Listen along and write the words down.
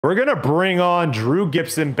We're going to bring on Drew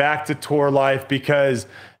Gibson back to tour life because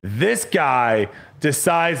this guy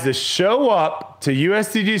decides to show up to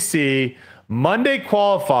USDGC. Monday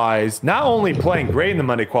qualifies, not only playing great in the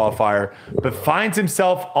Monday qualifier, but finds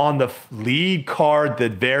himself on the lead card the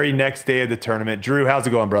very next day of the tournament. Drew, how's it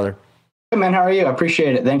going, brother? Hey, man, how are you? I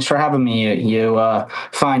appreciate it. Thanks for having me, you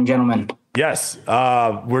fine gentlemen. Yes,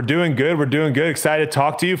 we're doing good. We're doing good. Excited to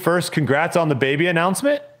talk to you. First, congrats on the baby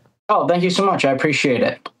announcement. Oh, thank you so much. I appreciate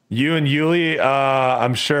it. You and Yuli,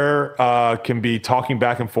 I'm sure, can be talking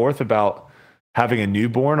back and forth about having a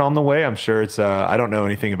newborn on the way. I'm sure it's, I don't know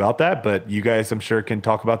anything about that, but you guys, I'm sure, can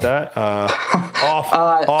talk about that.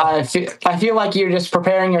 I feel like you're just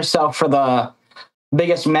preparing yourself for the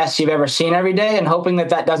biggest mess you've ever seen every day and hoping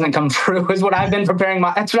that doesn't come true is what I've been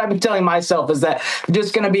that's what I've been telling myself, is that I'm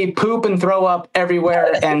just going to be poop and throw up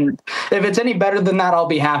everywhere. And if it's any better than that, I'll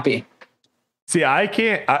be happy. See, I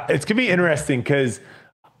can't, it's going to be interesting because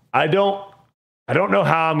I don't know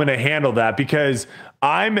how I'm going to handle that, because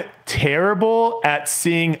I'm terrible at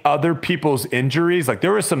seeing other people's injuries. Like,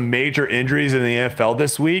 there were some major injuries in the NFL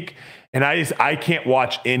this week, and I can't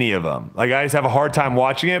watch any of them. Like, I just have a hard time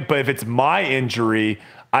watching it. But if it's my injury,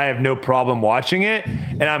 I have no problem watching it.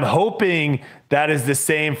 And I'm hoping that is the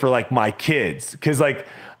same for like my kids, because like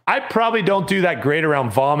I probably don't do that great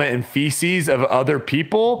around vomit and feces of other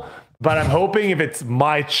people. But I'm hoping if it's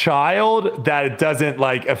my child that it doesn't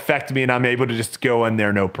like affect me and I'm able to just go in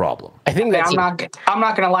there no problem. I think I'm not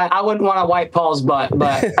going to lie. I wouldn't want to wipe Paul's butt,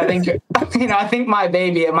 but I think I think my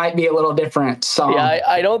baby, it might be a little different. So yeah,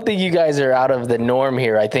 I don't think you guys are out of the norm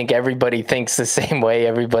here. I think everybody thinks the same way.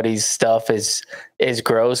 Everybody's stuff is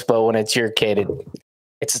gross, but when it's your kid,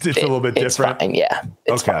 it's a little bit different. Fine. Yeah,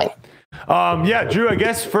 it's fine. Yeah, Drew, I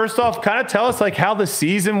guess first off, kind of tell us like how the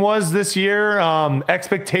season was this year,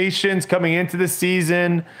 expectations coming into the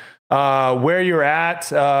season, where you're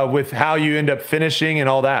at with how you end up finishing and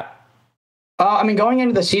all that. I mean, going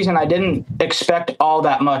into the season, I didn't expect all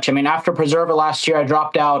that much. I mean, after Preserva last year, I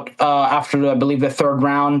dropped out after, I believe, the third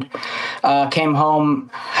round. Came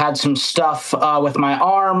home, had some stuff with my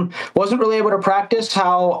arm. Wasn't really able to practice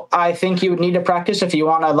how I think you would need to practice if you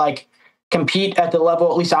want to, like, compete at the level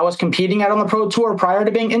at least I was competing at on the pro tour prior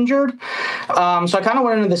to being injured. So I kind of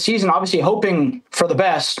went into the season obviously hoping for the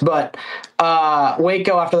best, but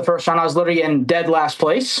Waco after the first round, I was literally in dead last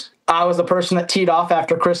place. I was the person that teed off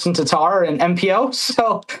after Kristen Tatar and MPO,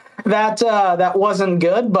 so that wasn't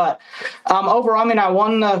good. But overall, I mean, I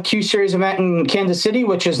won the Q Series event in Kansas City,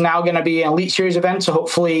 which is now going to be an Elite Series event. So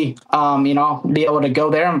hopefully, be able to go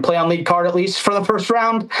there and play on lead card at least for the first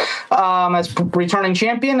round as returning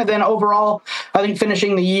champion. And then overall, I think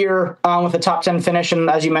finishing the year with a top 10 finish, and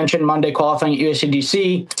as you mentioned, Monday qualifying at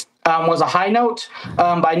USDGC. Was a high note.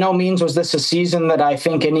 By no means was this a season that I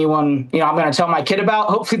think anyone, I'm going to tell my kid about.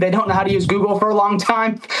 Hopefully they don't know how to use Google for a long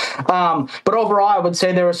time. But overall, I would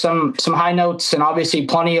say there were some high notes and obviously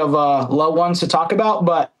plenty of low ones to talk about.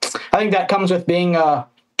 But I think that comes with being a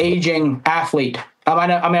aging athlete. I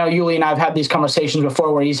know Yuli and I have had these conversations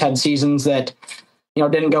before where he's had seasons that,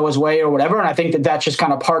 didn't go his way or whatever. And I think that that's just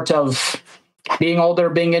kind of part of being older,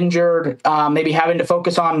 being injured, maybe having to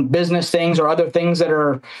focus on business things or other things that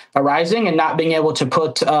are arising and not being able to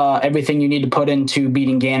put everything you need to put into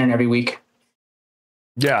beating Gannon every week.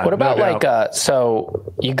 Yeah. What about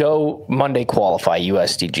so you go Monday qualify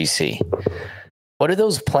USDGC. What are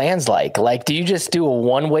those plans like? Like, do you just do a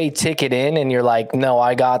one-way ticket in and you're like, no,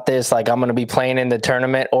 I got this, like I'm going to be playing in the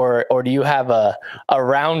tournament, or do you have a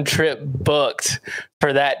round trip booked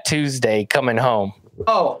for that Tuesday coming home?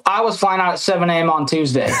 Oh, I was flying out at 7 a.m. on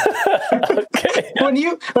Tuesday. Okay. When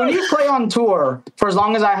you play on tour for as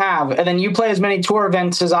long as I have, and then you play as many tour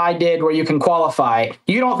events as I did where you can qualify,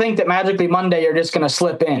 you don't think that magically Monday you're just going to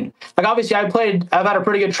slip in. Like, obviously I've had a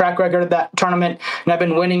pretty good track record at that tournament, and I've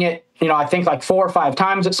been winning it, I think like 4 or 5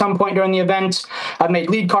 times at some point during the event. I've made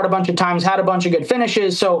lead card a bunch of times, had a bunch of good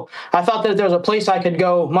finishes. So I thought that if there was a place I could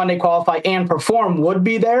go Monday qualify and perform would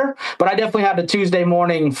be there. But I definitely had a Tuesday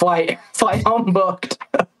morning flight home booked.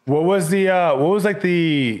 What was the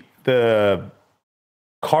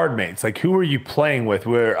card mates? Like, who were you playing with?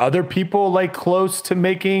 Were other people like close to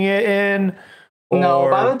making it in? Or... No,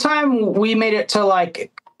 by the time we made it to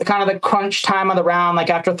like kind of the crunch time of the round, like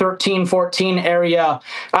after 13, 14 area,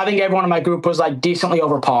 I think everyone in my group was like decently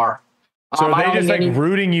over par. So are they just like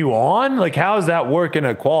rooting you on? Like, how does that work in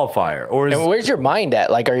a qualifier? Or where's your mind at?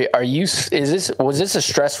 Like, was this a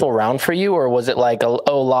stressful round for you, or was it like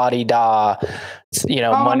la-di-da,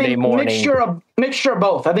 Monday morning? Mixture of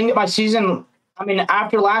both. I think that my season,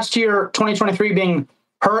 after last year, 2023 being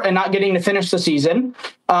hurt and not getting to finish the season.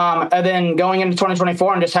 And then going into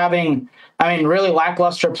 2024 and just having, really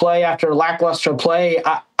lackluster play after lackluster play.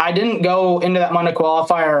 I didn't go into that Monday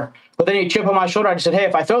qualifier with any chip on my shoulder. I just said, hey,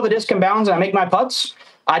 if I throw the disc in bounds and I make my putts,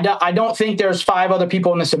 I don't think there's 5 other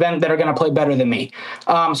people in this event that are going to play better than me.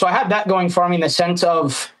 So I had that going for me in the sense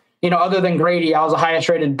of, other than Grady, I was the highest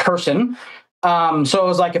rated person. So it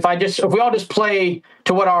was like, if we all just play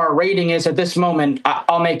to what our rating is at this moment,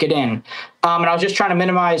 I'll make it in. And I was just trying to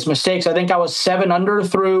minimize mistakes. I think I was 7 under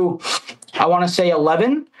through, I want to say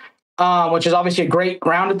 11, which is obviously a great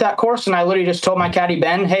round at that course. And I literally just told my caddy,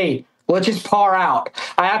 Ben, hey, let's just par out.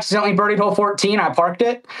 I accidentally birdied hole 14. I parked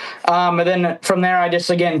it. And then from there, I just,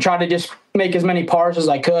 again, tried to just make as many pars as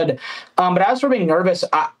I could. But as for being nervous,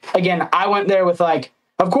 I went there with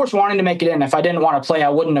of course, wanting to make it in. If I didn't want to play, I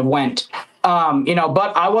wouldn't have went.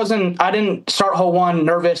 But I didn't start hole 1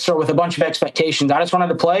 nervous or with a bunch of expectations. I just wanted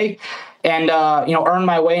to play and, earn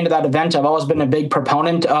my way into that event. I've always been a big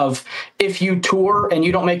proponent of, if you tour and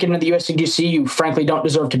you don't make it into the USDGC, you frankly don't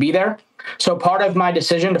deserve to be there. So part of my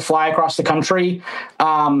decision to fly across the country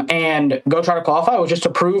and go try to qualify was just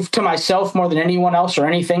to prove to myself more than anyone else or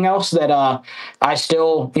anything else that I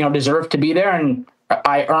still, deserve to be there. And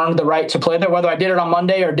I earned the right to play there, whether I did it on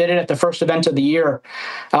Monday or did it at the first event of the year.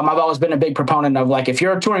 I've always been a big proponent of, if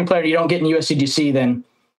you're a touring player, you don't get in USDGC, then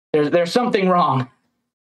there's something wrong.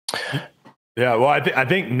 Yeah, well, I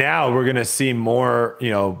think now we're going to see more,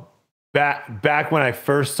 back when I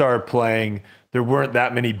first started playing, there weren't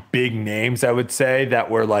that many big names, I would say, that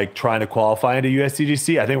were trying to qualify into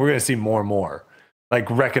USDGC. I think we're going to see more and more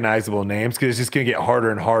recognizable names, because it's just going to get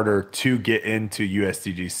harder and harder to get into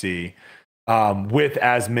USDGC with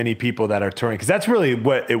as many people that are touring. Because that's really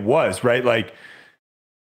what it was, right?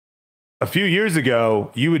 A few years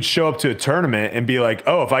ago, you would show up to a tournament and be like,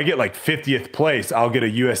 oh, if I get 50th place, I'll get a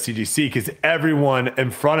USDGC, because everyone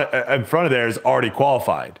in front of there is already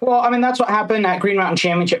qualified. Well, that's what happened at Green Mountain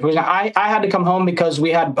Championship. I had to come home because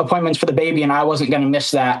we had appointments for the baby and I wasn't going to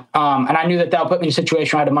miss that. And I knew that would put me in a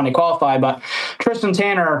situation where I had to Monday qualify. But Tristan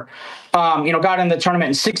Tanner, got in the tournament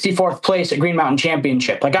in 64th place at Green Mountain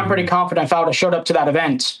Championship. I'm pretty confident if I would have showed up to that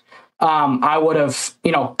event, I would have,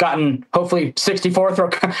 gotten hopefully 64th or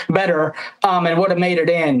better, and would have made it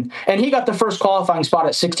in. And he got the first qualifying spot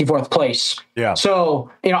at 64th place. Yeah.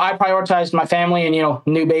 So, I prioritized my family and,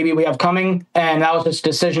 new baby we have coming. And that was just a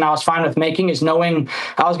decision I was fine with making, is knowing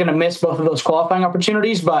I was going to miss both of those qualifying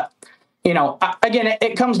opportunities. But, again,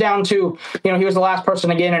 it comes down to, he was the last person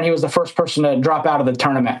again, and he was the first person to drop out of the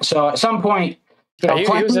tournament. So at some point, he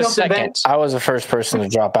was the second. Events, I was the first person to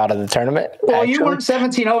drop out of the tournament. Well, actually. You weren't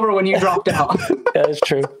 17 over when you dropped out. Yeah, that's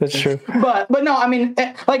true. That's true. But no,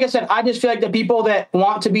 like I said, I just feel like the people that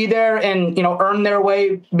want to be there and, earn their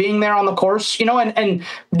way being there on the course, and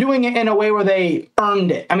doing it in a way where they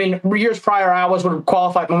earned it. Years prior, I always would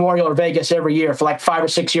qualify at Memorial or Vegas every year for 5 or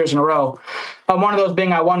 6 years in a row. One of those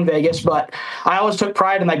being I won Vegas, but I always took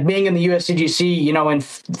pride in being in the USDGC, in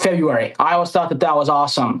February. I always thought that was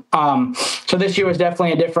awesome. So this year was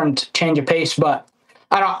definitely a different change of pace, but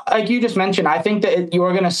like you just mentioned, I think that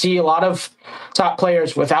you're going to see a lot of top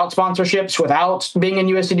players without sponsorships, without being in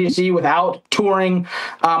USDGC, without touring.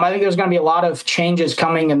 I think there's going to be a lot of changes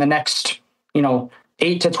coming in the next,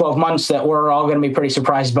 8 to 12 months that we're all going to be pretty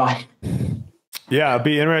surprised by. Yeah, it'd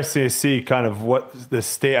be interesting to see kind of what the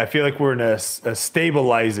state. I feel like we're in a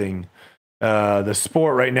stabilizing. The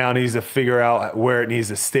sport right now needs to figure out where it needs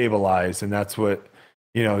to stabilize, and that's what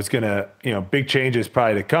is going to big changes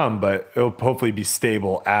probably to come, but it'll hopefully be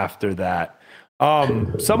stable after that.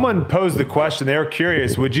 Someone posed the question. They were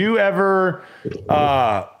curious: would you ever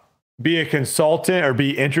be a consultant or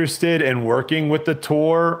be interested in working with the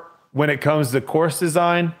tour when it comes to course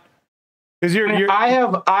design? Because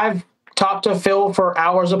I've talked to Phil for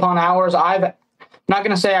hours upon hours. I'm not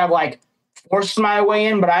going to say I've forced my way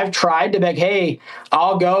in, but I've tried to be hey,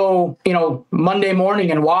 I'll go, Monday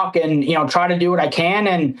morning and walk and, try to do what I can.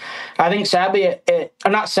 And I think sadly,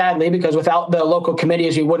 not sadly, because without the local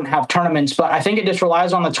committees, we wouldn't have tournaments, but I think it just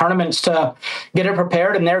relies on the tournaments to get it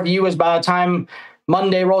prepared. And their view is by the time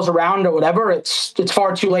Monday rolls around or whatever, it's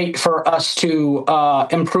far too late for us to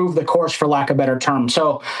improve the course, for lack of a better term.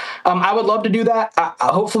 So I would love to do that.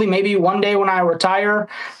 Hopefully, maybe one day when I retire,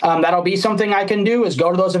 that'll be something I can do, is go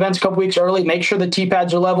to those events a couple weeks early, make sure the tee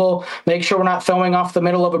pads are level, make sure we're not throwing off the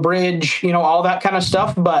middle of a bridge, all that kind of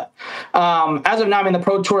stuff. But as of now, the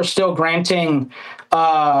Pro Tour is still granting,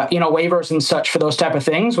 waivers and such for those type of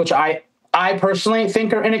things, which I personally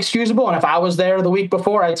think are inexcusable. And if I was there the week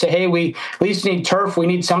before, I'd say, hey, we at least need turf. We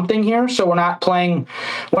need something here. So we're not playing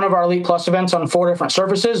one of our Elite Plus events on 4 different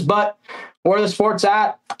surfaces. But where the sport's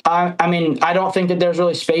at, I mean, I don't think that there's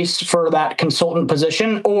really space for that consultant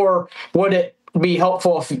position. Or would it be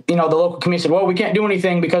helpful if, the local community said, well, we can't do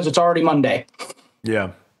anything because it's already Monday?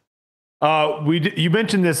 Yeah. You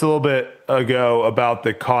mentioned this a little bit ago about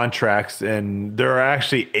the contracts, and there are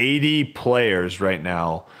actually 80 players right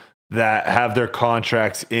now that have their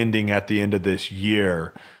contracts ending at the end of this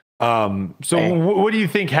year. What do you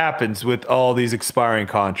think happens with all these expiring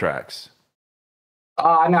contracts?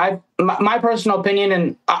 My personal opinion,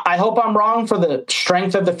 and I hope I'm wrong for the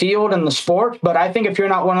strength of the field and the sport, but I think if you're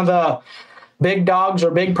not one of the big dogs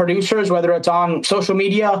or big producers, whether it's on social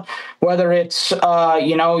media, whether it's,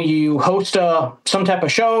 you host some type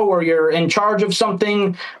of show or you're in charge of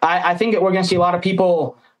something, I think that we're going to see a lot of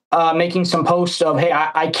people making some posts of, hey,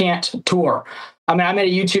 I can't tour. I mean, I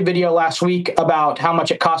made a YouTube video last week about how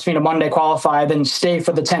much it cost me to Monday qualify, then stay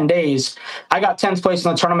for the 10 days. I got 10th place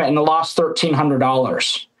in the tournament and lost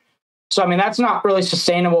 $1,300. So, I mean, that's not really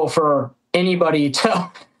sustainable for anybody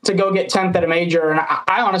to go get 10th at a major. And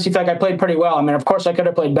I honestly feel like I played pretty well. I mean, of course I could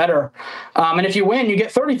have played better. And if you win, you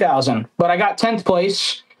get 30,000, but I got 10th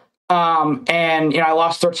place. And I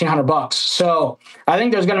lost $1,300. So I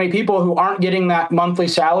think there's going to be people who aren't getting that monthly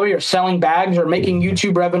salary or selling bags or making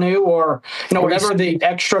YouTube revenue or, whatever the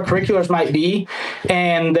extracurriculars might be.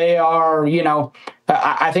 And they are,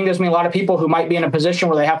 I think there's going to be a lot of people who might be in a position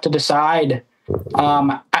where they have to decide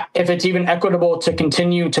if it's even equitable to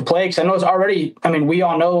continue to play. Because I know it's already, we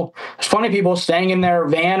all know there's plenty of people staying in their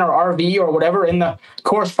van or RV or whatever in the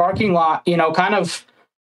course parking lot, kind of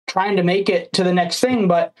trying to make it to the next thing.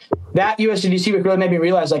 But that USDGC week really made me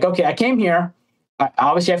realize, like, okay, I came here.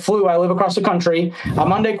 Obviously, I flew. I live across the country. I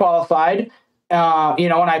Monday qualified,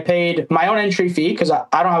 and I paid my own entry fee because I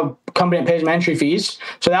don't have a company that pays my entry fees.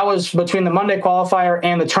 So that was between the Monday qualifier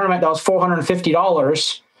and the tournament. That was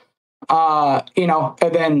 $450.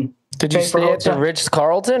 And then did you stay at the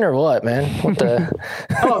Ritz-Carlton or what, man? What the?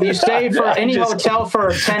 Oh, you stay for any hotel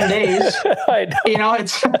for 10 days. I know.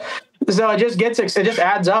 It's. So it just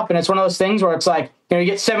adds up, and it's one of those things where it's like, you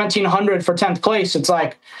get 1,700 for 10th place. It's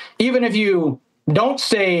like, even if you don't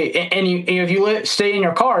stay and if you stay in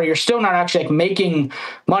your car, you're still not actually like making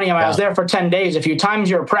money. I was there for 10 days. If you times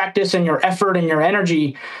your practice and your effort and your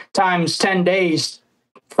energy times 10 days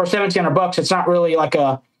for $1,700, it's not really like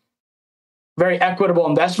a very equitable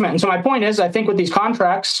investment. And so my point is, I think with these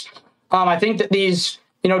contracts, I think that these,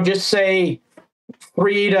 just say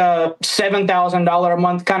 $3,000 to $7,000 a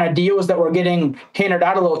month kind of deals that were getting handed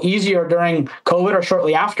out a little easier during COVID or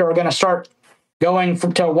shortly after are going to start going to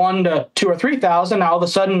 $1,000 to $2,000 or $3,000. Now all of a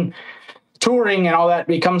sudden, touring and all that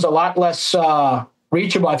becomes a lot less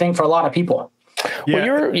reachable, I think, for a lot of people. Yeah.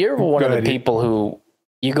 Well, you're one of the people who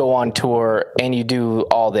you go on tour and you do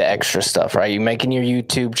all the extra stuff, right? You're making your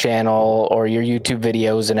YouTube channel or your YouTube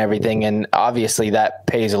videos and everything. And obviously that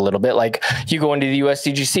pays a little bit. Like you go into the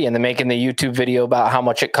USDGC and they're making the YouTube video about how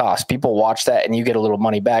much it costs. People watch that and you get a little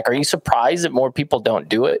money back. Are you surprised that more people don't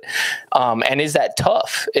do it? And is that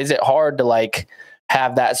tough? Is it hard to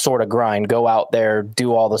have that sort of grind, go out there,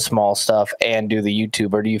 do all the small stuff and do the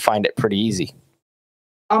YouTube, or do you find it pretty easy?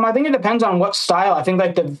 I think it depends on what style. I think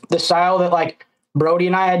the style that Brody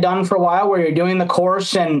and I had done for a while, where you're doing the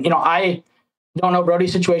course and, I don't know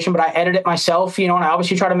Brody's situation, but I edit it myself, and I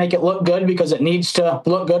obviously try to make it look good because it needs to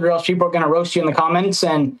look good or else people are going to roast you in the comments.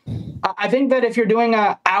 And I think that if you're doing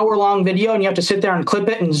an hour-long video and you have to sit there and clip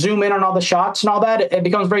it and zoom in on all the shots and all that, it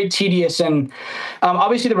becomes very tedious. And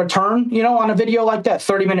obviously the return, on a video like that,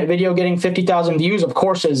 30-minute video getting 50,000 views, of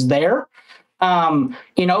course, is there.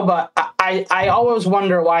 But I always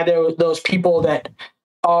wonder why those people that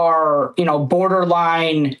are,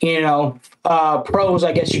 borderline, pros,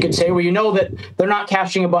 I guess you could say, where that they're not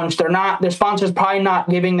cashing a bunch, their sponsors probably not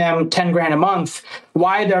giving them 10 grand a month,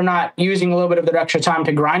 why they're not using a little bit of their extra time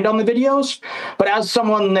to grind on the videos. But as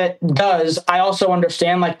someone that does, I also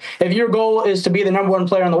understand, if your goal is to be the number one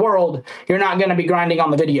player in the world, you're not going to be grinding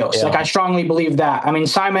on the videos. Yeah. I strongly believe that.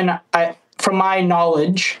 Simon, from my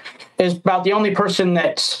knowledge, is about the only person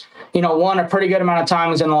that's won a pretty good amount of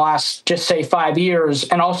times in the last, just say 5 years,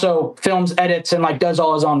 and also films, edits, and does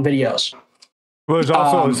all his own videos. Well, there's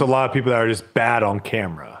also a lot of people that are just bad on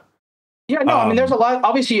camera. Yeah, no, there's a lot,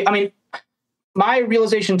 obviously, my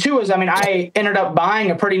realization too is, I ended up buying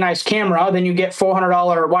a pretty nice camera. Then you get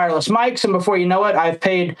 $400 wireless mics, and before you know it, I've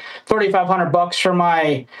paid $3,500 for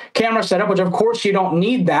my camera setup, which of course you don't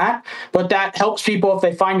need that, but that helps people if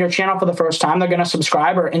they find your channel for the first time. They're going to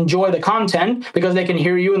subscribe or enjoy the content because they can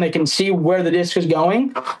hear you and they can see where the disc is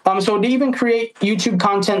going. So to even create YouTube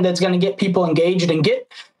content that's going to get people engaged and get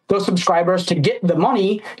those subscribers to get the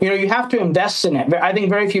money, you have to invest in it. I think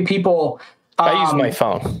very few people. I use my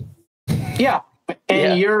phone. Yeah.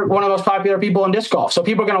 And you're one of the most popular people in disc golf. So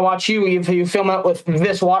people are going to watch you if you film it with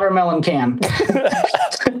this watermelon can.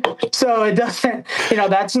 So it doesn't,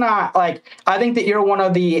 that's not like, I think that you're one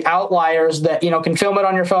of the outliers that, can film it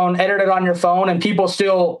on your phone, edit it on your phone, and people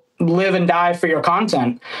still live and die for your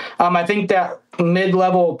content. I think that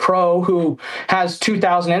mid-level pro who has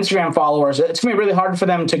 2,000 Instagram followers, it's going to be really hard for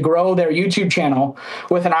them to grow their YouTube channel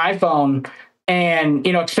with an iPhone and,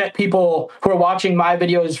 expect people who are watching my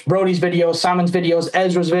videos, Brody's videos, Simon's videos,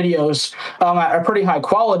 Ezra's videos are pretty high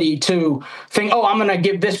quality to think, I'm going to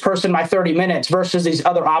give this person my 30 minutes versus these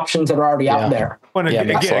other options that are already out there. Well, again,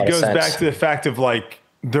 it goes back to the fact of like,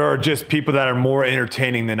 there are just people that are more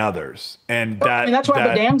entertaining than others. And that's why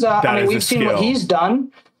Bedanza, we've seen what he's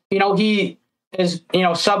done. He is,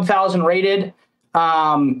 sub 1,000 rated.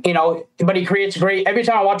 But he creates great. Every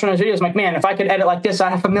time I watch one of his videos, I'm like, man, if I could edit like this, I'd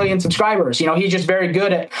have 1 million subscribers. He's just very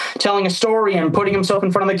good at telling a story and putting himself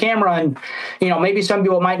in front of the camera. And, maybe some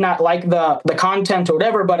people might not like the content or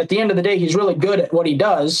whatever, but at the end of the day, he's really good at what he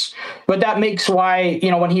does. But that makes why,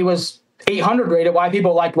 when he was 800 rated, why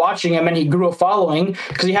people liked watching him and he grew a following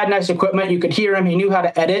because he had nice equipment. You could hear him. He knew how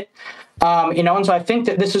to edit. And so I think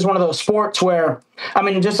that this is one of those sports where,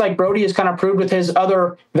 just like Brody has kind of proved with his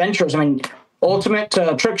other ventures, ultimate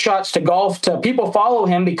to trick shots to golf to people follow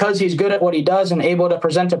him because he's good at what he does and able to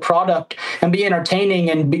present a product and be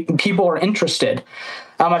entertaining and people are interested.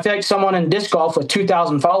 I feel like someone in disc golf with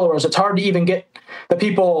 2,000 followers, it's hard to even get the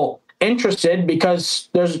people interested because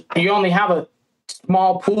you only have a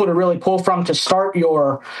small pool to really pull from to start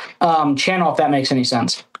your channel, if that makes any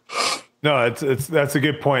sense. No, that's a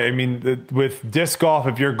good point. With disc golf,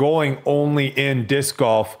 if you're going only in disc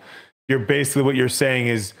golf, you're basically what you're saying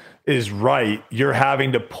is right. You're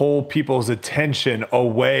having to pull people's attention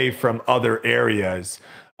away from other areas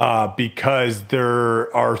because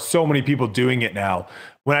there are so many people doing it now.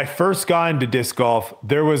 When I first got into disc golf,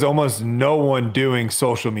 there was almost no one doing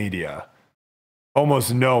social media,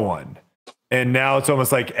 almost no one. And now it's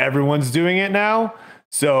almost like everyone's doing it now.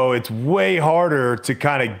 So it's way harder to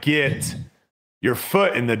kind of get your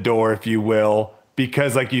foot in the door, if you will,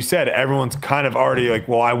 because like you said, everyone's kind of already like,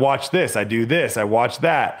 well, I watch this, I do this, I watch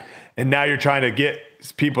that. And now you're trying to get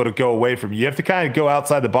people to go away from you. You have to kind of go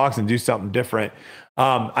outside the box and do something different.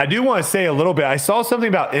 I do want to say a little bit. I saw something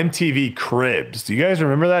about MTV Cribs. Do you guys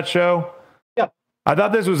remember that show? Yeah. I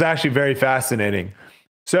thought this was actually very fascinating.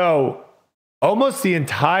 So almost the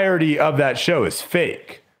entirety of that show is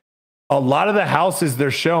fake. A lot of the houses they're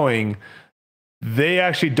showing, they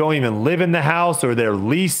actually don't even live in the house, or they're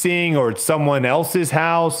leasing, or it's someone else's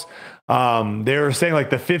house. They were saying like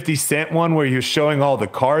the 50 Cent one where he was showing all the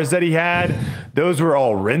cars that he had. Those were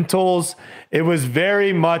all rentals. It was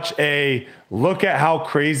very much a look at how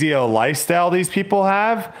crazy a lifestyle these people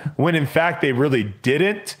have, when in fact they really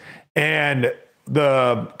didn't. And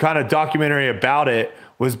the kind of documentary about it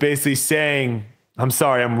was basically saying, I'm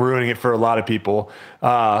sorry, I'm ruining it for a lot of people.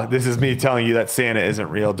 This is me telling you that Santa isn't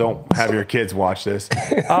real. Don't have your kids watch this.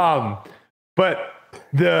 But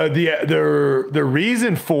the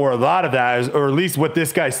reason for a lot of that is, or at least what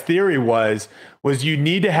this guy's theory was you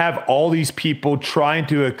need to have all these people trying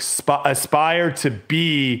to aspire to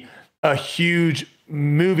be a huge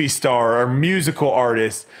movie star or musical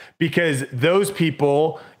artist, because those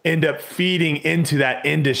people end up feeding into that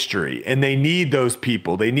industry, and they need those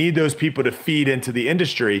people. They need those people to feed into the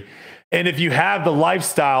industry. And if you have the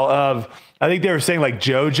lifestyle of, I think they were saying like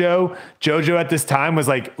JoJo at this time was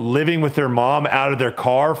like living with their mom out of their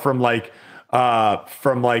car from like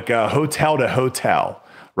hotel to hotel,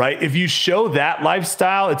 right? If you show that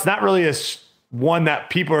lifestyle, it's not really one that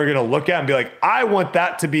people are going to look at and be like, I want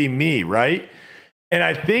that to be me, right? And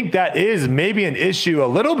I think that is maybe an issue a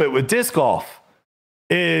little bit with disc golf.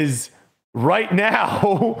 Is right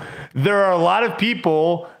now there are a lot of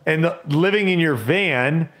people living in your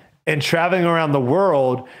van and traveling around the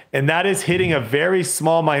world, and that is hitting a very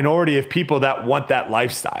small minority of people that want that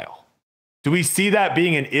lifestyle. Do we see that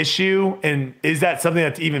being an issue? And is that something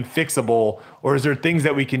that's even fixable, or is there things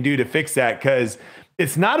that we can do to fix that? Because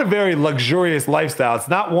it's not a very luxurious lifestyle. It's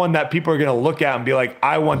not one that people are going to look at and be like,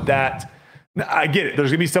 I want that. I get it. There's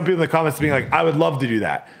going to be some people in the comments being like, I would love to do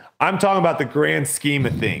that. I'm talking about the grand scheme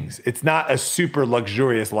of things. It's not a super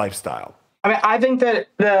luxurious lifestyle. I think that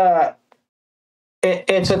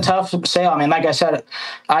it's a tough sale. Like I said,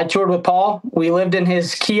 I toured with Paul. We lived in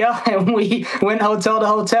his Kia and we went hotel to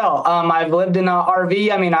hotel. I've lived in an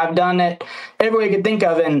RV. I've done it every way you could think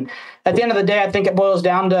of. And at the end of the day, I think it boils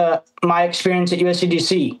down to my experience at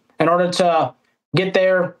USCGC. In order to get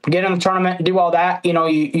there, get in the tournament, do all that. You know,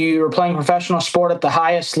 you're playing professional sport at the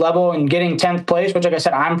highest level and getting 10th place, which, like I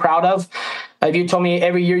said, I'm proud of. If you told me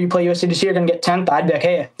every year you play USDGC, you're going to get 10th, I'd be like,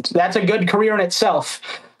 hey, that's a good career in itself.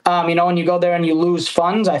 You know, when you go there and you lose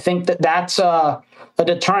funds, I think that's a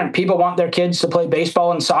deterrent. People want their kids to play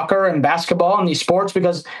baseball and soccer and basketball and these sports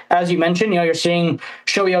because, as you mentioned, you know, you're seeing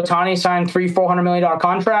Shohei Ohtani sign $400 million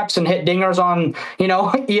contracts and hit dingers on, you know,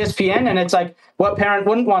 ESPN. And it's like, what parent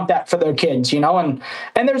wouldn't want that for their kids, you know?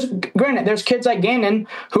 And there's kids like Gannon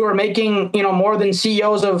who are making, you know, more than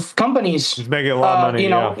CEOs of companies. He's making a lot of money, you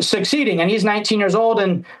know, succeeding. And he's 19 years old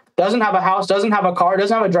and doesn't have a house, doesn't have a car,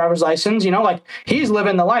 doesn't have a driver's license, you know, like he's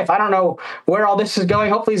living the life. I don't know where all this is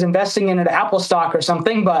going. Hopefully he's investing in an Apple stock or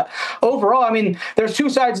something. But overall, I mean, there's two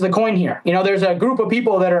sides of the coin here. You know, there's a group of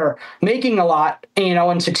people that are making a lot, you know,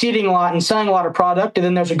 and succeeding a lot and selling a lot of product. And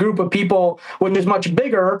then there's a group of people, which is much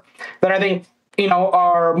bigger, that I think, you know,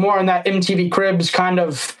 are more in that MTV Cribs kind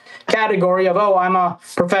of category of, oh, I'm a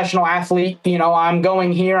professional athlete, you know, I'm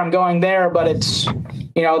going here, I'm going there, but it's,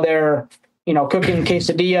 you know, they're, you know, cooking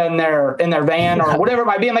quesadilla in their van or whatever it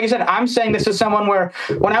might be. And like I said, I'm saying this is someone where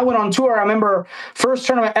when I went on tour, I remember first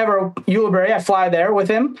tournament ever, Ulibarri, I fly there with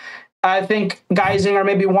him. I think Geisinger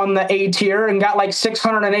maybe won the A tier and got like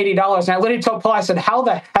 $680. And I literally told Paul, I said, how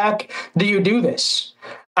the heck do you do this?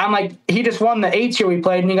 I'm like, he just won the A tier we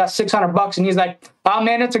played and he got $600 and he's like, oh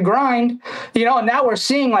man, it's a grind, you know. And now we're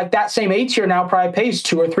seeing like that same A tier now probably pays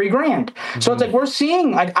 $2 or $3 grand. So it's like we're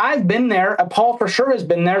seeing, like, I've been there, Paul for sure has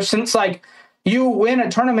been there, since like you win a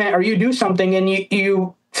tournament or you do something and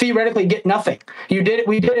you theoretically get nothing. We did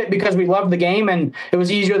it because we loved the game and it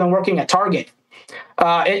was easier than working at Target.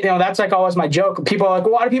 You know, that's like always my joke. People are like,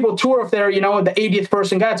 well, why do people tour if they're, you know, the 80th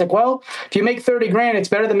person guy? It's like, well, if you make 30 grand, it's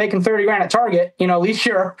better than making 30 grand at Target. You know, at least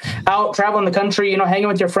you're out traveling the country, you know, hanging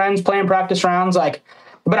with your friends, playing practice rounds. Like,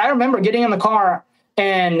 but I remember getting in the car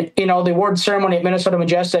and, you know, the award ceremony at Minnesota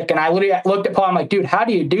Majestic. And I literally looked at Paul. I'm like, dude, how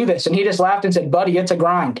do you do this? And he just laughed and said, buddy, it's a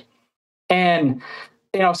grind. And,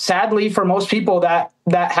 you know, sadly for most people that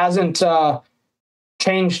hasn't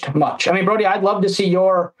changed much. I mean, Brody, I'd love to see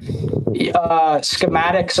your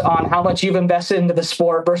schematics on how much you've invested into the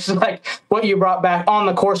sport versus like what you brought back on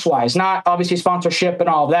the course wise, not obviously sponsorship and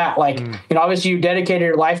all of that. Like, you know, obviously you dedicated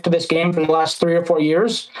your life to this game for the last 3 or 4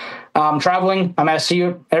 years, traveling. I'm going to see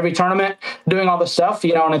you every tournament doing all this stuff,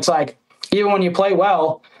 you know, and it's like, even when you play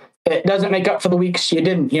well, it doesn't make up for the weeks you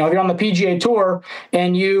didn't. You know, if you're on the PGA Tour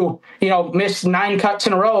and you know, miss 9 cuts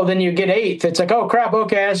in a row, then you get 8th. It's like, oh crap,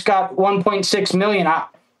 okay, I just got 1.6 million.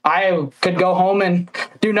 I could go home and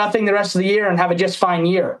do nothing the rest of the year and have a just fine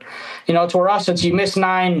year. You know, to where us, it's you miss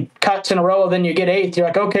 9 cuts in a row, then you get 8th. You're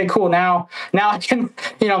like, okay, cool. Now I can,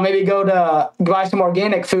 you know, maybe go to buy some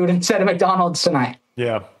organic food instead of McDonald's tonight.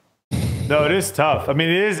 Yeah. No, it is tough. I mean,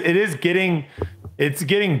 it's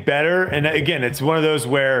getting better. And again, it's one of those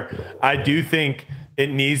where I do think it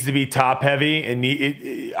needs to be top heavy and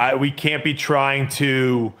we can't be trying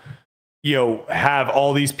to, you know, have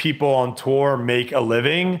all these people on tour make a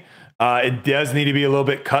living. It does need to be a little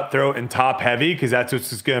bit cutthroat and top heavy because that's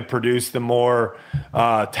what's just going to produce the more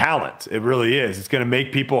talent. It really is. It's going to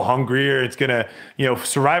make people hungrier. It's going to, you know,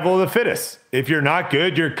 survival of the fittest. If you're not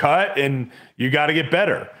good, you're cut and you got to get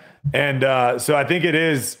better. And so I think it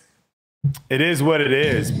is what it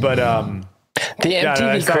is. But the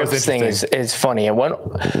MTV Cribs thing is funny. And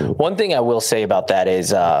one thing I will say about that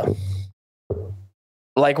is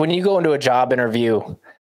like when you go into a job interview,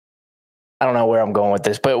 I don't know where I'm going with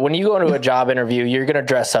this, but when you go into a job interview, you're going to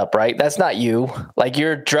dress up, right? That's not you. Like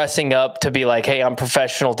you're dressing up to be like, hey, I'm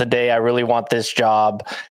professional today. I really want this job.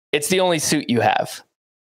 It's the only suit you have.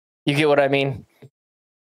 You get what I mean?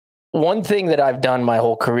 One thing that I've done my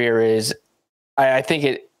whole career is I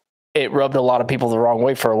think it rubbed a lot of people the wrong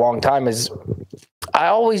way for a long time is I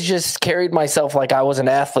always just carried myself like I was an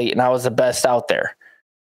athlete and I was the best out there.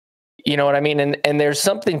 You know what I mean? And there's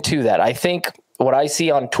something to that. I think what I see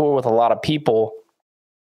on tour with a lot of people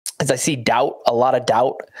is I see a lot of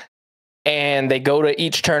doubt, and they go to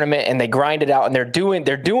each tournament and they grind it out and they're doing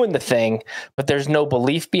the thing, but there's no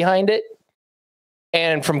belief behind it.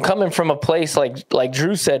 And coming from a place like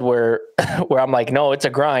Drew said, where I'm like, no, it's a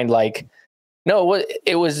grind. Like, no,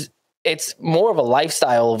 it's more of a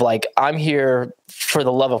lifestyle of like, I'm here for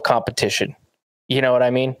the love of competition. You know what I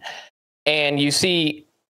mean? And you see,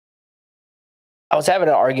 I was having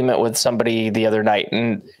an argument with somebody the other night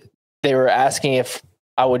and they were asking if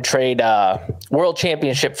I would trade world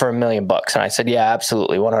championship for $1 million. And I said, yeah,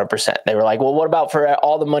 absolutely. 100%. They were like, well, what about for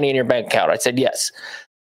all the money in your bank account? I said, yes.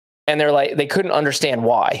 And they're like, they couldn't understand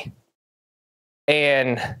why.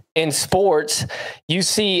 And in sports, you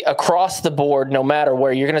see across the board, no matter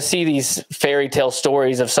where, you're going to see these fairy tale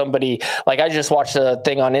stories of somebody. Like, I just watched a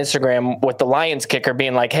thing on Instagram with the Lions kicker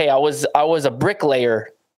being like, hey, I was a bricklayer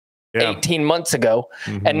 18 months ago,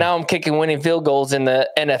 and now I'm kicking winning field goals in the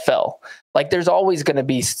NFL. Like, there's always going to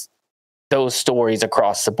be those stories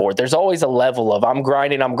across the board. There's always a level of I'm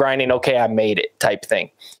grinding. Okay, I made it type thing.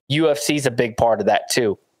 UFC is a big part of that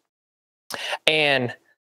too. And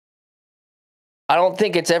I don't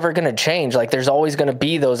think it's ever going to change. Like, there's always going to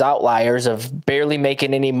be those outliers of barely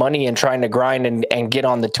making any money and trying to grind and get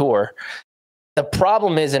on the tour. The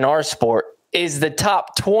problem is, in our sport, is the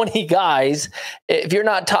top 20 guys. If you're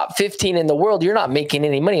not top 15 in the world, you're not making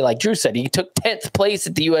any money. Like Drew said, he took 10th place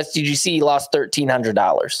at the USDGC, he lost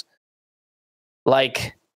 $1,300.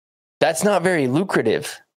 Like, that's not very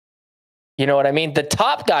lucrative. You know what I mean? The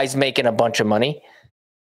top guy's making a bunch of money.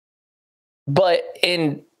 But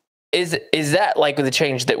is that like the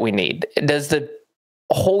change that we need? Does the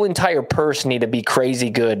whole entire purse need to be crazy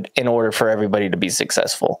good in order for everybody to be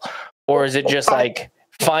successful? Or is it just like,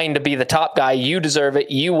 fine to be the top guy, you deserve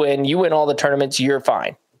it, you win all the tournaments, you're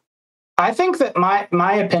fine? I think that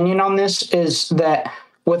my opinion on this is that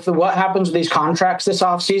with what happens with these contracts this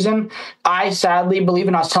offseason, I sadly believe,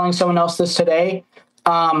 and I was telling someone else this today,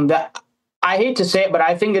 that I hate to say it, but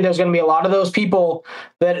I think that there's going to be a lot of those people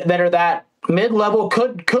that are that mid-level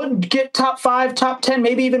could get top 5, top 10,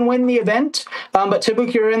 maybe even win the event. But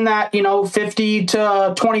typically you're in that, 50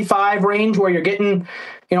 to 25 range where you're getting,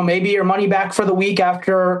 maybe your money back for the week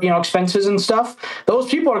after, expenses and stuff. Those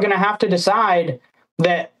people are going to have to decide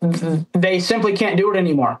that they simply can't do it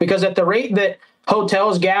anymore, because at the rate that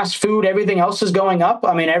hotels, gas, food, everything else is going up.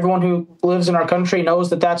 I mean, everyone who lives in our country knows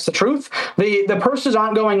that that's the truth. The purses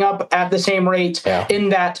aren't going up at the same rate in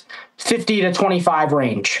that 50 to 25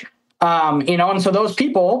 range. And so those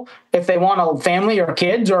people, if they want a family or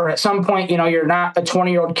kids, or at some point, you're not a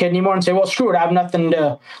 20-year-old kid anymore and say, well, screw it, I have nothing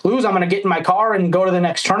to lose, I'm going to get in my car and go to the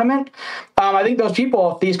next tournament. I think those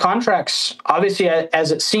people, if these contracts, obviously,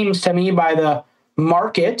 as it seems to me by the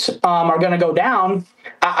market, are going to go down,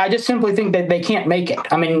 I just simply think that they can't make it.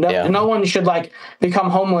 I mean, no one should become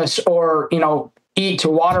homeless or, eat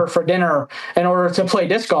water for dinner in order to play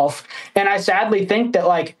disc golf. And I sadly think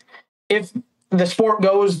that if the sport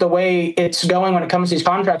goes the way it's going when it comes to these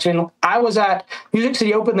contracts. And I was at Music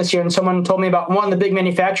City Open this year, and someone told me about one of the big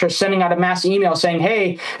manufacturers sending out a mass email saying,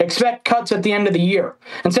 hey, expect cuts at the end of the year,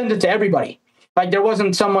 and send it to everybody. There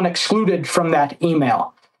wasn't someone excluded from that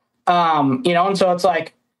email. And so it's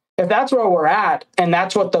if that's where we're at, and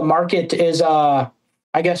that's what the market is,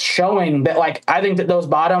 showing that, I think that those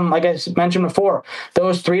bottom, like I mentioned before,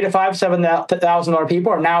 those $3,000 to $7,000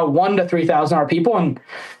 people are now $1,000 to $3,000 people. And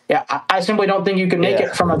I simply don't think you can make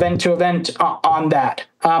it from event to event on that.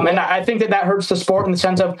 And I think that hurts the sport in the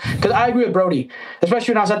sense of, because I agree with Brody,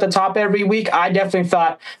 especially when I was at the top every week, I definitely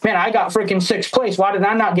thought, man, I got freaking 6th place. Why did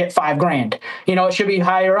I not get $5,000? It should be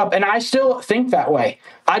higher up. And I still think that way.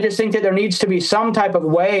 I just think that there needs to be some type of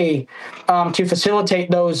way to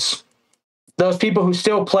facilitate those people who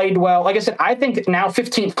still played well. Like I said, I think now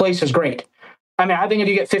 15th place is great. I mean, I think if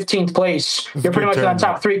you get 15th place, you're pretty much in the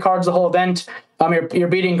top 3 cards the whole event. You're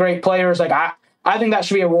beating great players. I think that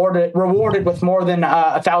should be rewarded with more than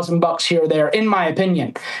 $1,000 here or there, in my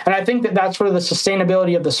opinion. And I think that that's for the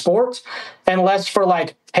sustainability of the sport, and less for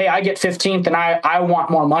hey, I get 15th and I want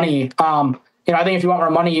more money. I think if you want more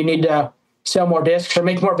money, you need to sell more discs or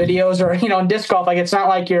make more videos, or, in disc golf, it's not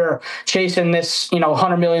like you're chasing this,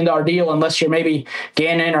 $100 million deal unless you're maybe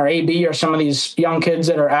Gannon or AB or some of these young kids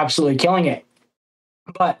that are absolutely killing it.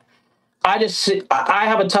 But I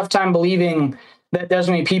have a tough time believing that there's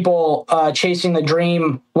going to be people chasing the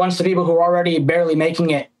dream once the people who are already barely making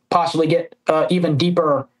it possibly get even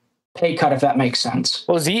deeper pay cut, if that makes sense.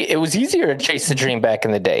 Well, it was easier to chase the dream back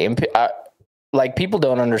in the day. And people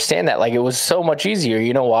don't understand that. It was so much easier.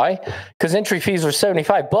 You know why? Because entry fees were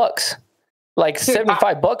 $75.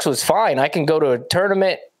 $75 was fine. I can go to a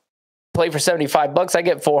tournament, play for $75. I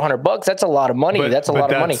get $400. That's a lot of money. That's a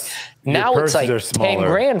lot of money. Now it's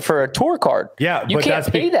 $10,000 for a tour card. Yeah, you can't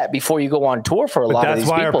pay that before you go on tour for a lot of these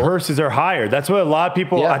people. That's why our purses are higher. That's what a lot of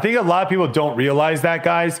people. I think a lot of people don't realize that,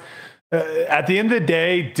 guys. At the end of the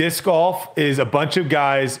day, disc golf is a bunch of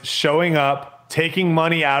guys showing up, taking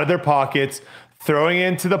money out of their pockets, throwing it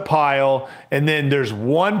into the pile, and then there's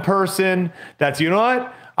one person that's,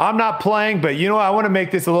 I'm not playing, but I want to make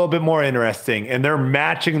this a little bit more interesting, and they're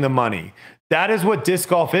matching the money. That is what disc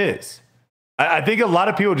golf is. I think a lot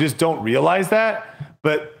of people just don't realize that,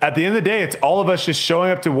 but at the end of the day, it's all of us just showing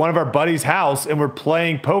up to one of our buddies' house, and we're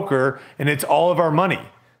playing poker, and it's all of our money.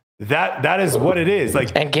 that is what it is.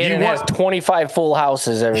 Like, and Gannon has 25 full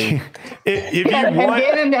houses every. if you And want,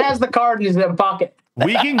 Gannon has the card in his pocket.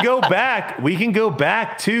 we can go back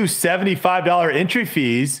to $75 entry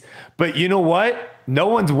fees, but you know what? No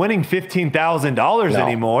one's winning $15,000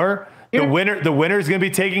 anymore. The winner is going to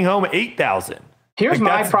be taking home $8,000. Here's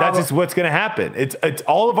my problem. That's just what's going to happen. It's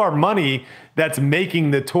all of our money that's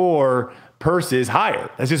making the tour purses higher.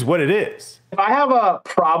 That's just what it is. If I have a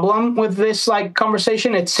problem with this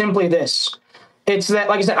conversation, it's simply this. It's that,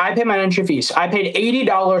 like I said, I pay my entry fees. I paid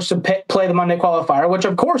 $80 to play the Monday qualifier, which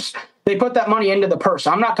of course they put that money into the purse.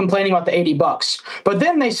 I'm not complaining about the $80. But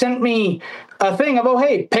then they sent me a thing of, oh,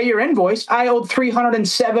 hey, pay your invoice. I owed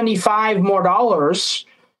 $375 more dollars.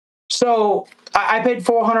 So I paid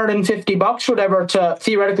 $450, whatever, to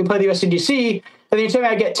theoretically play the USDGC. And then you tell me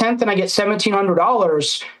I get 10th and I get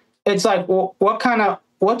 $1,700. It's like, well,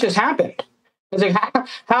 what just happened? It's like,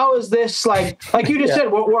 how is this like you just said,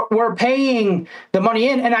 we're paying the money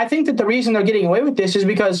in. And I think that the reason they're getting away with this is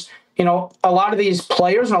because, a lot of these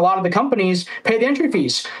players and a lot of the companies pay the entry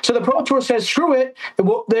fees. So the Pro Tour says, screw it.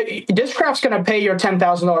 The Discraft's going to pay your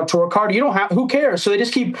 $10,000 tour card. You don't have, who cares? So they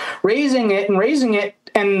just keep raising it.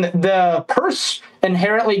 And the purse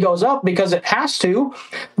inherently goes up because it has to.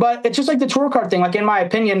 But it's just like the tour card thing. Like, in my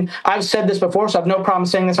opinion, I've said this before, so I have no problem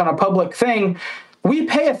saying this on a public thing. We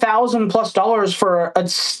pay $1,000+ for a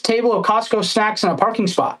table of Costco snacks and a parking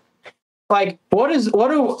spot. Like,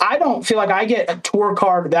 I don't feel like I get a tour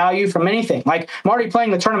card value from anything. Like, I'm already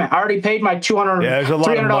playing the tournament. I already paid my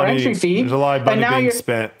 $300 entry fee. There's a lot of money being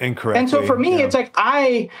spent incorrectly. And so for me, it's like,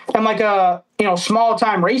 I am like a, small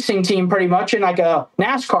time racing team pretty much in like a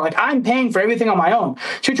NASCAR. Like, I'm paying for everything on my own.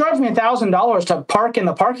 So you charge me $1,000 to park in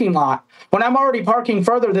the parking lot when I'm already parking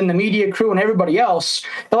further than the media crew and everybody else.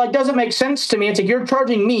 It doesn't make sense to me. It's like, you're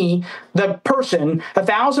charging me, the person,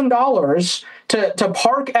 $1,000 to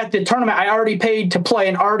park at the tournament I already paid to play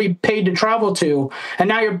and already paid to travel to, and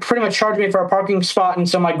now you're pretty much charging me for a parking spot and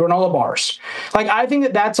some granola bars. I think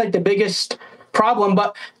that that's the biggest problem.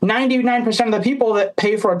 But 99% of the people that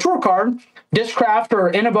pay for a tour card, Discraft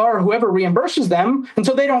or Innova or whoever reimburses them, and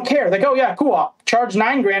so they don't care. Like, oh yeah, cool, I'll charge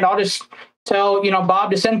 $9,000. I'll just tell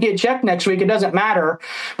Bob to send me a check next week. It doesn't matter.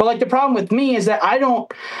 But the problem with me is that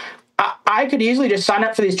I could easily just sign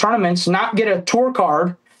up for these tournaments, not get a tour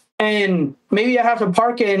card, and maybe I have to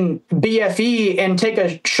park in BFE and take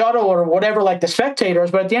a shuttle or whatever, like the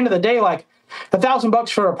spectators. But at the end of the day, $1,000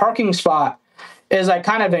 for a parking spot is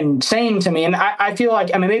kind of insane to me. And I feel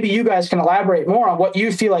like, maybe you guys can elaborate more on what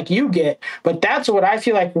you feel like you get, but that's what I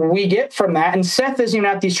feel like we get from that. And Seth isn't even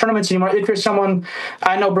at these tournaments anymore. If you're someone,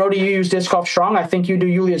 I know, Brody, you use Disc Golf Strong. I think you do,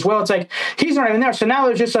 Yuli, as well. It's like, he's not even there. So now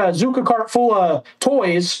there's just a Zuka cart full of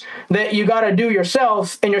toys that you got to do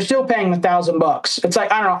yourself, and you're still paying $1,000. It's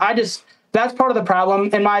like, I don't know. That's part of the problem,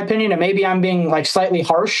 in my opinion, and maybe I'm being slightly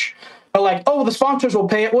harsh. But the sponsors will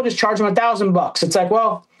pay it. We'll just charge them $1,000. It's like,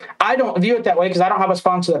 well, I don't view it that way because I don't have a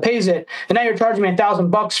sponsor that pays it. And now you're charging me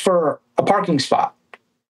 $1,000 for a parking spot.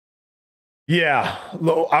 Yeah,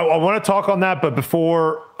 I want to talk on that, but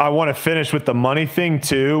before I want to finish with the money thing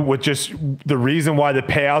too, with just the reason why the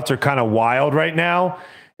payouts are kind of wild right now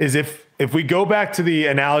is if we go back to the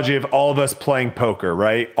analogy of all of us playing poker,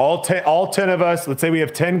 right? All 10 of us, let's say we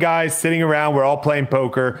have 10 guys sitting around, we're all playing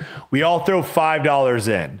poker. We all throw $5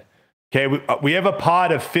 in. Okay, we have a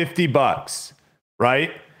pot of $50,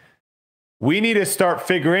 right? We need to start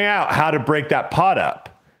figuring out how to break that pot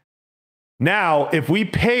up. Now, if we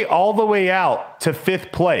pay all the way out to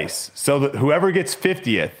 5th place, so that whoever gets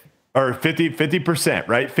 50th or 50%,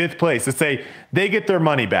 right? 5th place, let's say they get their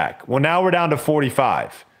money back. Well, now we're down to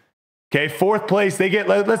 45. Okay, 4th place,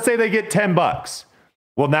 let's say they get $10.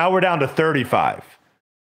 Well, now we're down to 35.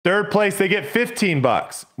 3rd place, they get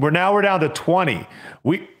 $15. Now we're down to 20.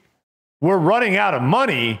 We're running out of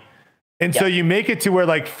money. And so you make it to where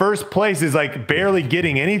 1st place is barely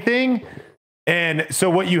getting anything. And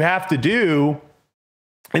so what you have to do,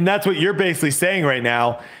 and that's what you're basically saying right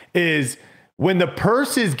now, is when the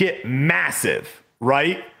purses get massive,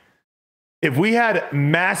 right? If we had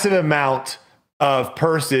massive amount of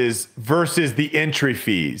purses versus the entry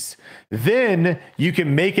fees, then you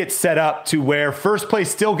can make it set up to where 1st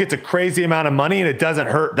place still gets a crazy amount of money and it doesn't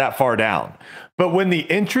hurt that far down. But when the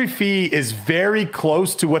entry fee is very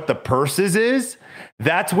close to what the purses is,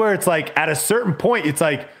 that's where it's at a certain point, it's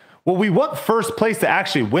well, we want 1st place to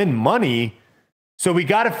actually win money. So we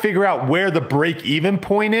got to figure out where the break even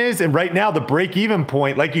point is. And right now, the break even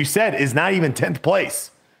point, like you said, is not even 10th place,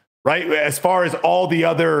 right? As far as all the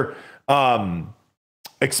other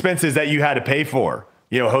expenses that you had to pay for,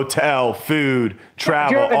 hotel, food,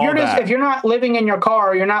 travel, if you're not living in your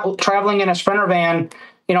car, you're not traveling in a Sprinter van,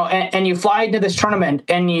 and you fly into this tournament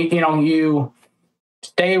and you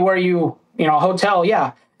stay where hotel.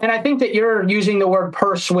 Yeah. And I think that you're using the word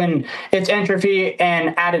purse when it's entry fee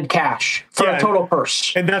and added cash for a total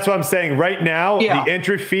purse. And that's what I'm saying right now. The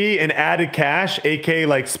entry fee and added cash, aka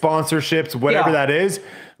like sponsorships, whatever that is,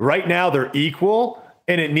 right now they're equal.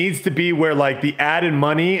 And it needs to be where like the added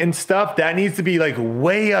money and stuff, that needs to be like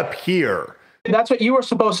way up here. That's what you were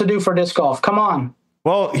supposed to do for disc golf. Come on.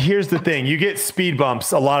 Well, here's the thing. You get speed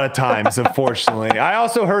bumps a lot of times, unfortunately. I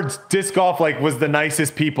also heard disc golf like was the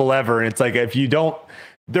nicest people ever. And it's like, if you don't,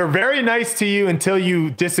 they're very nice to you until you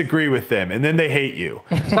disagree with them, and then they hate you.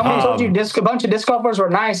 Someone told you a bunch of disc golfers were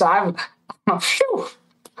nice.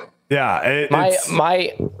 Yeah.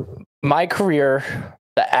 My career,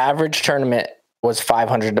 the average tournament was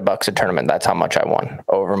 $500 a tournament. That's how much I won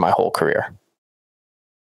over my whole career.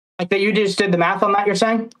 Like that, you just did the math on that, you're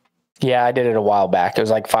saying? Yeah, I did it a while back. It was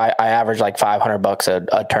like I averaged like $500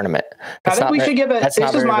 a tournament. I think we should give it. This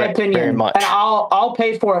is my opinion, and I'll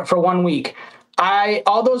pay for it for 1 week.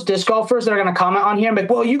 All those disc golfers that are going to comment on here and be like,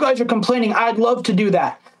 well, you guys are complaining. I'd love to do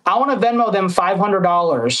that. I want to Venmo them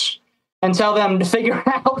 $500 and tell them to figure it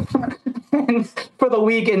out for the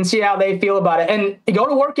week and see how they feel about it. And you go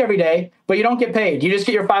to work every day, but you don't get paid. You just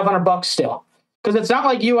get your $500 still. Because it's not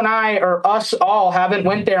like you and I or us all haven't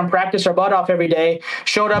went there and practiced our butt off every day,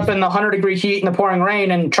 showed up in the 100-degree heat and the pouring rain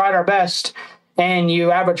and tried our best, and you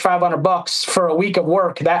average $500 for a week of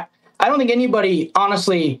work. That I don't think anybody,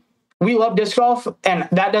 honestly, we love disc golf, and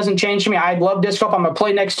that doesn't change me. I love disc golf. I'm going to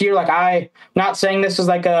play next year. Like, I'm not saying this is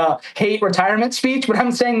like a hate retirement speech, but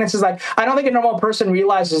I'm saying this is like, I don't think a normal person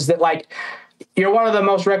realizes that, like, you're one of the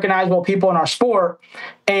most recognizable people in our sport,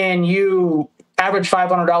 and you average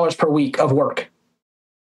 $500 per week of work.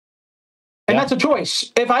 And that's a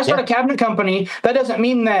choice. If I start a cabinet company, that doesn't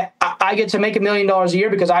mean that I get to make $1 million a year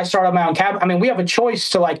because I started my own cabinet. I mean, we have a choice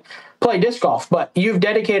to like play disc golf, but you've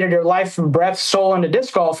dedicated your life, breath, soul into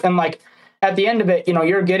disc golf. And like at the end of it,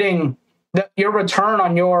 you're getting your return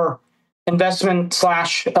on your investment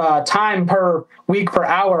 / time per week per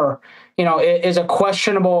hour, is a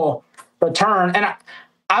questionable return. And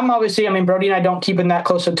I'm obviously, Brody and I don't keep in that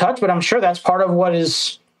close of touch, but I'm sure that's part of what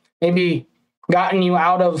is maybe gotten you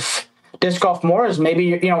out of disc golf more is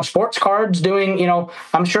maybe, sports cards doing,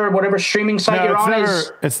 I'm sure whatever streaming site you're on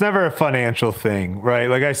it's never a financial thing, right?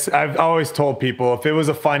 Like I've always told people, if it was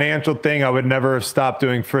a financial thing, I would never have stopped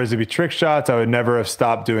doing Frisbee trick shots. I would never have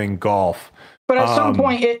stopped doing golf. But at some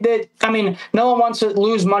point, no one wants to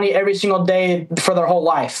lose money every single day for their whole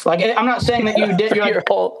life. Like, I'm not saying that you did.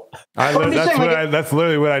 That's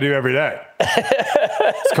literally what I do every day.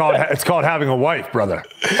 It's called having a wife, brother.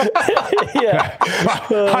 Yeah,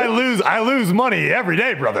 I lose money every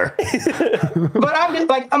day, brother. But I'm just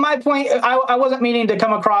like, my point. I wasn't meaning to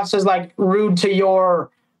come across as like rude to your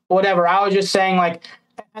whatever. I was just saying like,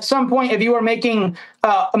 at some point, if you were making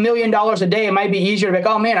 $1 million a day, it might be easier to be like,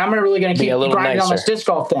 oh man, I'm really going to keep grinding on this disc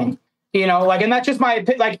golf thing. And that's just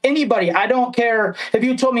like anybody. I don't care if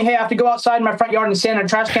you told me, hey, I have to go outside in my front yard and stand in a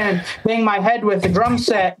trash can and bang my head with the drum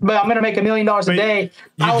set, but I'm going to make $1 million a day.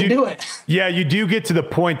 I'll do it. Yeah, you do get to the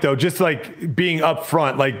point though, just like being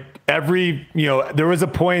upfront, like there was a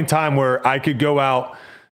point in time where I could go out,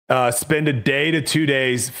 spend a day to 2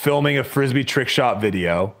 days filming a Frisbee trick shot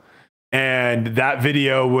video. And that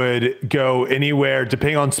video would go anywhere,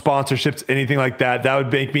 depending on sponsorships, anything like that. That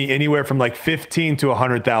would make me anywhere from like $15,000 to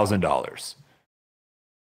 $100,000.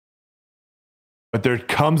 But there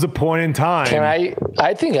comes a point in time.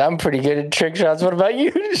 I think I'm pretty good at trick shots. What about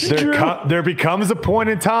you? There becomes a point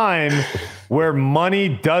in time where money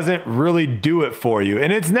doesn't really do it for you.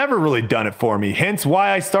 And it's never really done it for me. Hence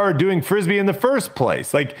why I started doing Frisbee in the first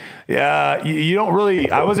place. Like, I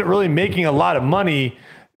wasn't really making a lot of money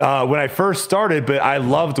when I first started, but I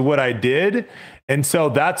loved what I did. And so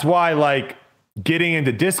that's why, like, getting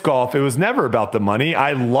into disc golf, it was never about the money.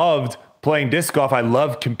 I loved playing disc golf. I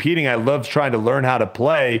loved competing. I loved trying to learn how to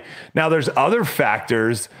play. Now there's other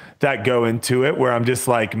factors that go into it where I'm just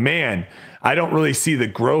like, man, I don't really see the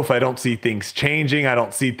growth. I don't see things changing. I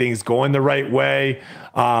don't see things going the right way.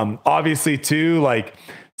 Obviously too, like,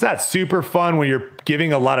 it's not super fun when you're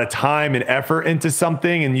giving a lot of time and effort into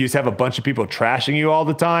something and you just have a bunch of people trashing you all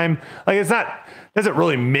the time. Like, doesn't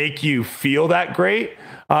really make you feel that great.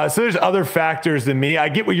 So there's other factors than me. I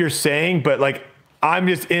get what you're saying, but like, I'm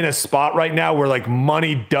just in a spot right now where like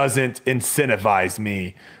money doesn't incentivize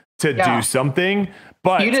me to do something,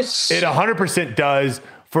 but it 100% does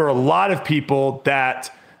for a lot of people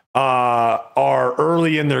that are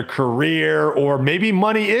early in their career, or maybe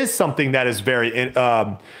money is something that is very, it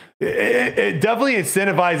definitely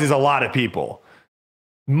incentivizes a lot of people.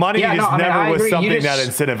 money Yeah, just no, I mean, never I was agree. something that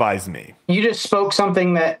incentivized me. You just spoke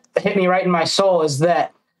something that hit me right in my soul, is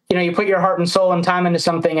that, you put your heart and soul and time into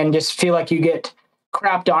something and just feel like you get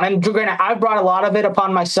crapped on. And granted, I've brought a lot of it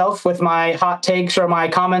upon myself with my hot takes or my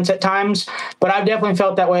comments at times, but I've definitely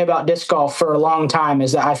felt that way about disc golf for a long time,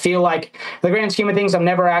 is that I feel like, in the grand scheme of things, I've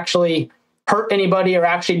never actually hurt anybody or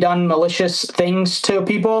actually done malicious things to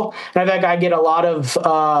people. And I feel like I get a lot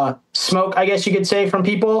of smoke, I guess you could say, from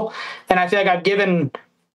people. And I feel like I've given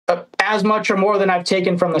as much or more than I've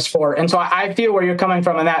taken from the sport. And so I feel where you're coming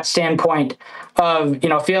from in that standpoint of,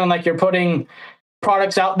 feeling like you're putting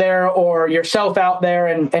products out there or yourself out there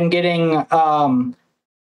and getting, I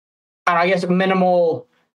guess, minimal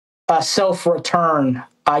self-return,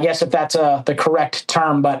 I guess, if that's the correct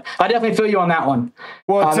term. But I definitely feel you on that one.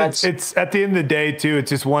 Well, it's at the end of the day, too, it's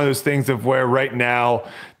just one of those things of where right now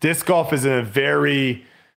disc golf is in a very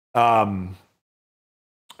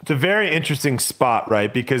it's a very interesting spot,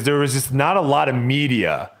 right? Because there was just not a lot of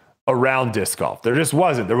media around disc golf. There just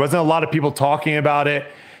wasn't. There wasn't a lot of people talking about it.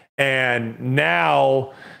 And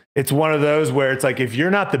now it's one of those where it's like, if you're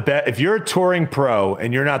not the best, if you're a touring pro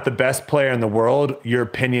and you're not the best player in the world, your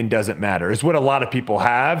opinion doesn't matter, is what a lot of people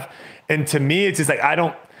have. And to me, it's just like,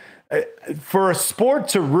 for a sport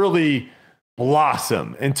to really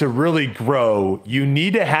blossom and to really grow, you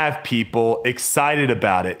need to have people excited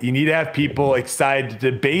about it. You need to have people excited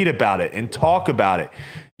to debate about it and talk about it.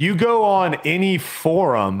 You go on any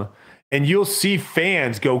forum and you'll see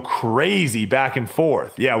fans go crazy back and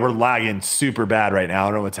forth. Yeah, we're lagging super bad right now. I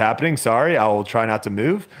don't know what's happening. Sorry, I will try not to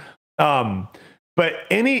move. But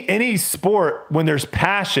any sport, when there's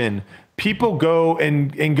passion, people go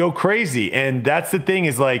and go crazy. And that's the thing,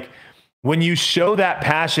 is like, when you show that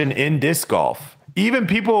passion in disc golf, even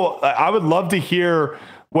people, I would love to hear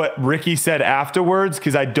what Ricky said afterwards,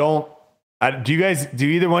 because do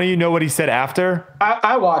either one of you know what he said after?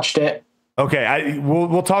 I watched it. Okay,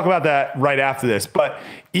 we'll talk about that right after this. But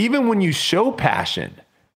even when you show passion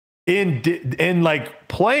in like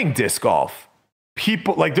playing disc golf,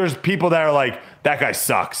 people, like, there's people that are like, that guy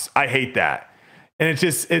sucks, I hate that. And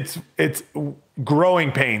it's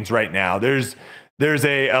growing pains right now. There's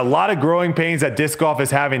a lot of growing pains that disc golf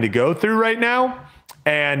is having to go through right now.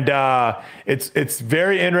 And it's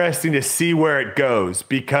very interesting to see where it goes,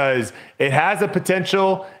 because it has a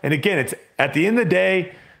potential. And again, it's at the end of the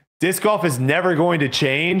day, disc golf is never going to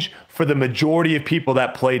change for the majority of people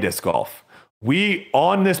that play disc golf. We,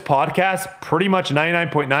 on this podcast, pretty much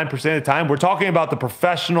 99.9% of the time, we're talking about the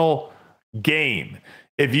professional game.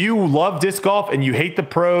 If you love disc golf and you hate the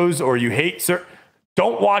pros, or you hate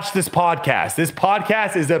don't watch this podcast. This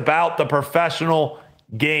podcast is about the professional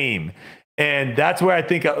game. And that's where I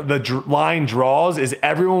think the line draws, is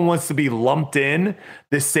everyone wants to be lumped in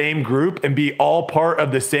the same group and be all part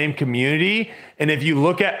of the same community. And if you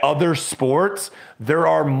look at other sports, there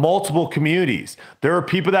are multiple communities. There are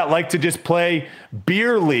people that like to just play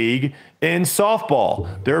beer league in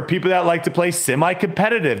softball. There are people that like to play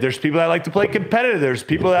semi-competitive. There's people that like to play competitive. There's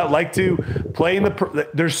people that like to play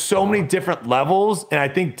there's so many different levels. And I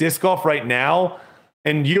think disc golf right now,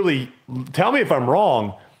 and Yuli, tell me if I'm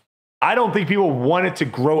wrong, I don't think people wanted to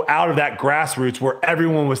grow out of that grassroots where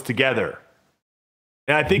everyone was together.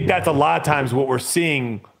 And I think that's a lot of times what we're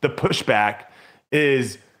seeing, the pushback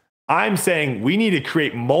is, I'm saying we need to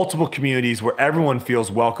create multiple communities where everyone feels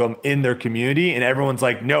welcome in their community. And everyone's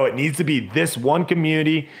like, no, it needs to be this one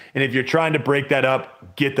community. And if you're trying to break that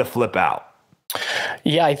up, get the flip out.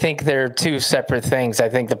 Yeah, I think they're two separate things. I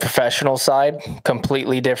think the professional side,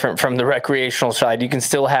 completely different from the recreational side. You can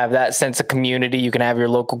still have that sense of community. You can have your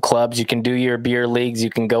local clubs. You can do your beer leagues. You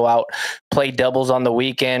can go out, play doubles on the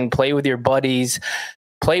weekend, play with your buddies,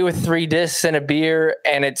 play with 3 discs and a beer,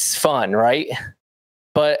 and it's fun, right?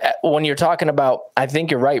 But when you're talking about, I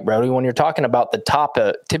think you're right, Brody, when you're talking about the top,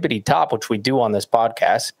 tippity top, which we do on this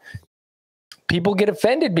podcast, people get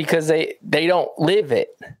offended because they don't live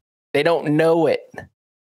it. They don't know it.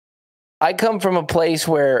 I come from a place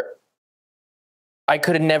where I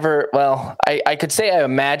could have never, I could say I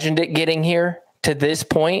imagined it getting here to this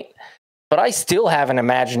point, but I still haven't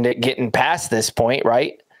imagined it getting past this point,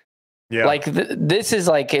 right? Yeah. Like this is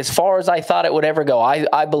like as far as I thought it would ever go.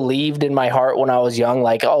 I believed in my heart when I was young,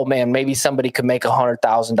 like, oh man, maybe somebody could make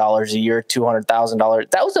 $100,000 a year,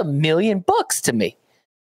 $200,000. That was $1 million to me,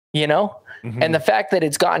 you know? Mm-hmm. And the fact that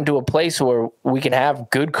it's gotten to a place where we can have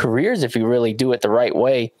good careers if you really do it the right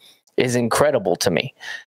way is incredible to me.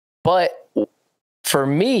 But for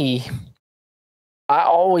me, I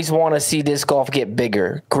always want to see disc golf get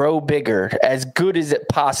bigger, grow bigger, as good as it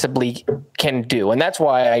possibly can do. And that's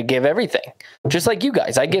why I give everything. Just like you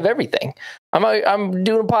guys, I give everything. I'm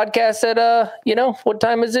doing a podcast at what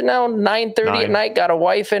time is it now? 9:30 at night. Got a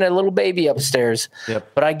wife and a little baby upstairs.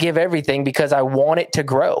 Yep. But I give everything because I want it to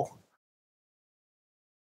grow.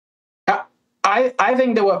 I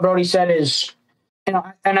think that what Brody said is, and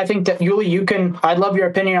I think that Yuli, I'd love your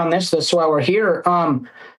opinion on this. That's why we're here.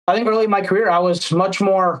 I think early in my career, I was much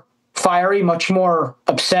more fiery, much more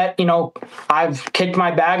upset. I've kicked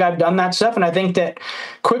my bag. I've done that stuff. And I think that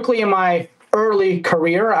quickly in my early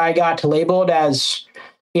career, I got labeled as,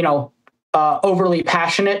 overly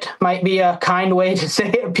passionate might be a kind way to say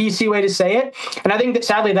it, a PC way to say it. And I think that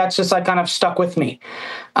sadly, that's just like kind of stuck with me.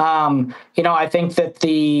 I think that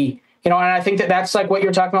and I think that that's like what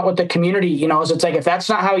you're talking about with the community, is it's like, if that's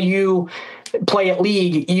not how you play at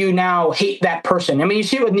league, you now hate that person. I mean, you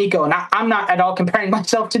see it with Nico, and I'm not at all comparing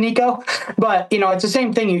myself to Nico, but it's the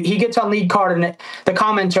same thing. He gets on league card and the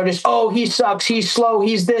comments are just, oh, he sucks. He's slow.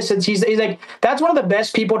 He's this. And he's like, that's one of the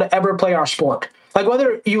best people to ever play our sport. Like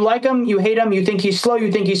whether you like him, you hate him, you think he's slow,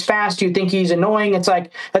 you think he's fast, you think he's annoying. It's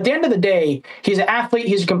like at the end of the day, he's an athlete,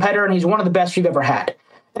 he's a competitor, and he's one of the best we've ever had.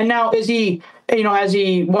 And now has he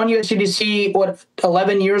won USDC,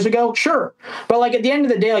 11 years ago? Sure. But like at the end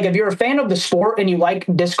of the day, like if you're a fan of the sport and you like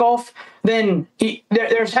disc golf, then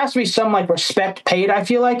there has to be some like respect paid, I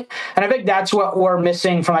feel like. And I think that's what we're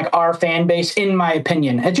missing from like our fan base, in my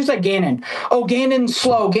opinion. It's just like Gannon. Oh, Gannon's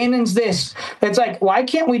slow. Gannon's this. It's like, why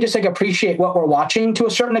can't we just like appreciate what we're watching to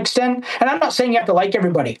a certain extent? And I'm not saying you have to like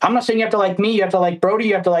everybody. I'm not saying you have to like me. You have to like Brody.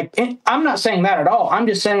 You have to like, I'm not saying that at all. I'm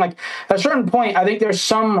just saying like at a certain point, I think there's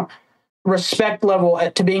some respect level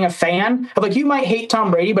to being a fan of like, you might hate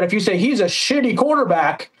Tom Brady, but if you say he's a shitty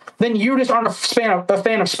quarterback, then you just aren't a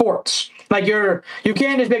fan of sports. Like you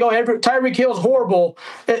can't just be like, oh, Tyreek Hill's horrible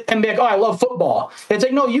and be like, oh, I love football. It's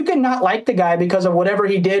like, no, you can not like the guy because of whatever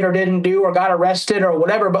he did or didn't do or got arrested or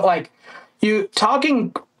whatever. But like you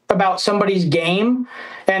talking about somebody's game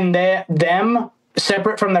and them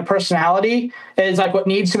separate from their personality is like what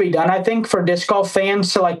needs to be done, I think, for disc golf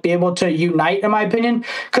fans to like be able to unite, in my opinion.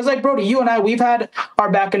 Because like Brody, you and I, we've had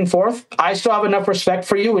our back and forth. I still have enough respect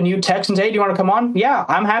for you when you text and say, hey, do you want to come on? Yeah,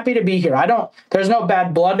 I'm happy to be here. There's no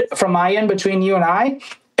bad blood from my end between you and I,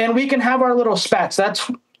 and we can have our little spats. That's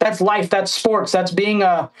life. That's sports. That's being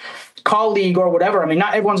a colleague or whatever. I mean,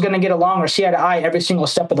 not everyone's going to get along or see eye to eye every single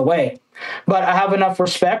step of the way, but I have enough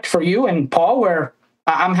respect for you and Paul where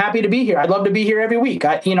I'm happy to be here. I'd love to be here every week.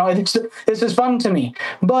 This is fun to me.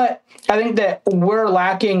 But I think that we're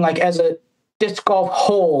lacking, like as a disc golf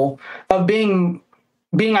whole, of being,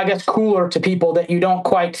 I guess, cooler to people that you don't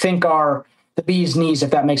quite think are the bee's knees, if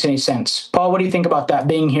that makes any sense. Paul, what do you think about that,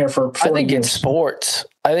 being here for 4 years? I think it's sports.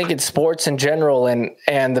 I think it's sports in general.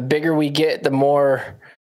 And the bigger we get, the more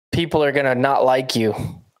people are going to not like you.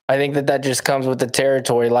 I think that just comes with the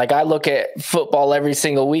territory. Like I look at football every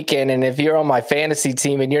single weekend, and if you're on my fantasy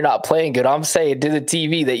team and you're not playing good, I'm saying to the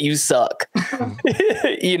TV that you suck.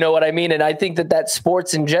 You know what I mean? And I think that that's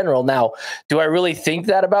sports in general. Now, do I really think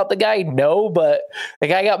that about the guy? No, but the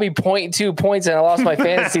guy got me 0.2 points and I lost my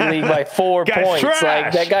fantasy league by 4 points. Trash.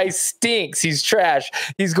 Like that guy stinks. He's trash.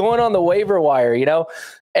 He's going on the waiver wire,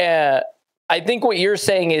 I think what you're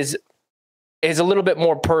saying is a little bit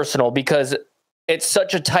more personal because it's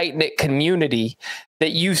such a tight-knit community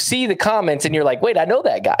that you see the comments and you're like, wait, I know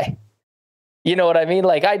that guy. You know what I mean?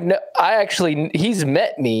 Like he's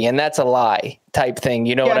met me and that's a lie type thing.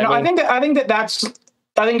 You know what I mean? I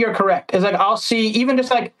think you're correct. It's like, I'll see even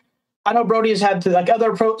just like, I know Brody has had to like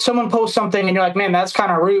someone post something and you're like, man, that's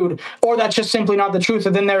kind of rude, or that's just simply not the truth.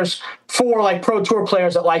 And then there's 4 like pro tour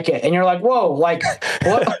players that like it. And you're like, whoa, like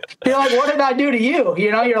what? You're like, what did I do to you?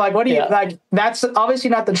 You're like, what do you like? That's obviously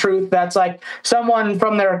not the truth. That's like someone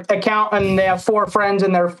from their account and they have 4 friends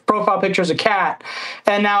and their profile picture is a cat.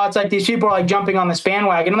 And now it's like these people are like jumping on this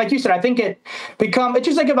bandwagon. And like you said, I think it's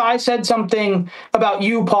just like if I said something about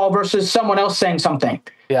you, Paul, versus someone else saying something.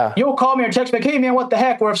 Yeah. You'll call me or text me like, hey, man, what the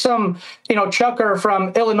heck? Or if some, chucker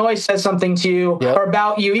from Illinois says something to you or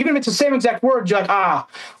about you, even if it's the same exact words, you're like,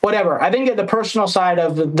 whatever. I think that the personal side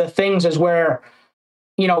of the things is where,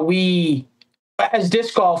 we, as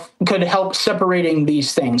disc golf, could help separating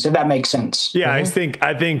these things, if that makes sense. Yeah, I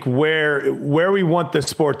think where we want the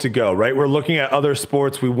sport to go, right? We're looking at other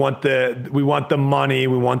sports. We want the money.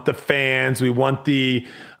 We want the fans. We want the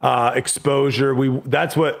exposure.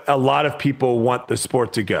 That's what a lot of people want the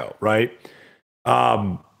sport to go, right?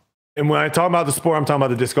 And when I talk about the sport, I'm talking about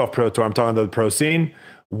the disc golf pro tour. I'm talking about the pro scene.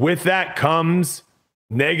 With that comes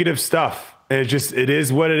negative stuff. It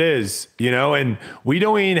is what it is, and we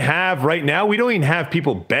don't even have right now, we don't even have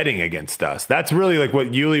people betting against us. That's really like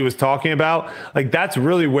what Yuli was talking about. Like, that's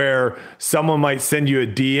really where someone might send you a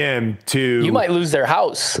DM to, you might lose their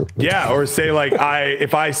house. Yeah. Or say like,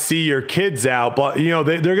 if I see your kids out, but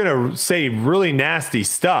they're going to say really nasty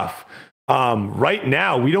stuff. Right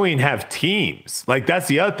now, we don't even have teams. Like, that's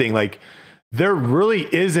the other thing. Like, there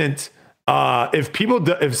really isn't,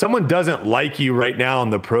 if someone doesn't like you right now on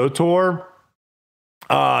the Pro Tour,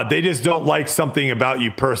 they just don't like something about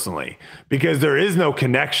you personally, because there is no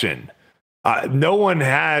connection. No one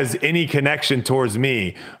has any connection towards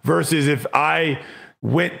me, versus if I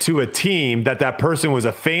went to a team that person was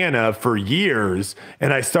a fan of for years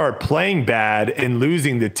and I started playing bad and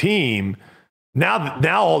losing the team. Now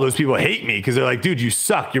all those people hate me because they're like, dude, you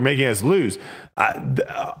suck. You're making us lose.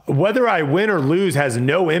 Whether I win or lose has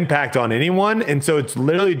no impact on anyone. And so it's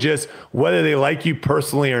literally just whether they like you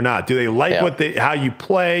personally or not. Do they like how you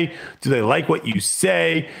play? Do they like what you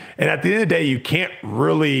say? And at the end of the day, you can't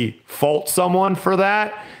really fault someone for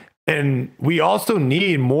that. And we also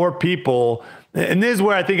need more people. And this is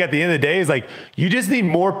where I think at the end of the day is like, you just need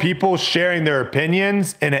more people sharing their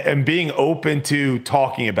opinions and being open to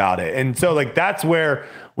talking about it. And so like, that's where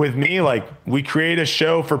with me, like, we create a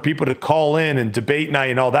show for people to call in and debate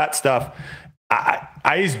night and all that stuff. I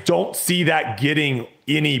just don't see that getting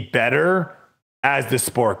any better as the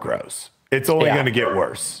sport grows. It's only going to get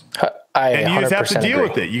worse. And you just have to deal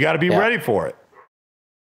with it. You got to be ready for it.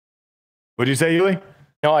 What'd you say, Yuli?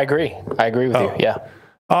 No, I agree. I agree with you. Yeah.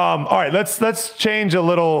 All right, let's change a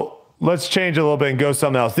little. Let's change a little bit and go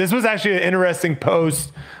something else. This was actually an interesting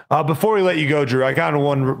post. Before we let you go, Drew, I kind of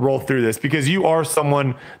want to roll through this because you are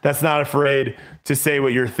someone that's not afraid to say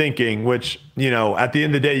what you're thinking, which, at the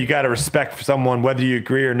end of the day, you got to respect someone, whether you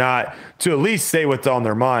agree or not, to at least say what's on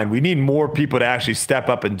their mind. We need more people to actually step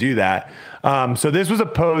up and do that. So this was a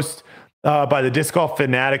post by the Disc Golf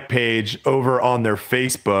Fanatic page over on their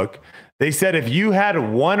Facebook. They said, if you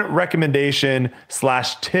had one recommendation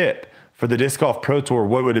 / tip for the Disc Golf Pro Tour,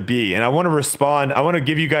 what would it be? And I want to respond. I want to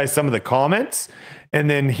give you guys some of the comments and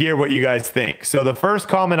then hear what you guys think. So the first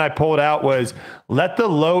comment I pulled out was, let the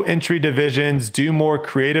low entry divisions do more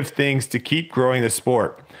creative things to keep growing the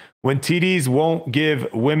sport. When TDs won't give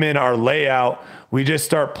women our layout, we just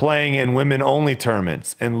start playing in women only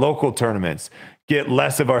tournaments and local tournaments, get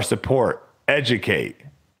less of our support, educate.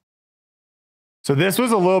 So this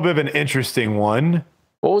was a little bit of an interesting one.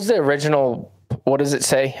 What was the original? What does it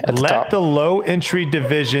say at the top? Let the low entry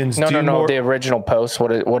divisions No, the original post.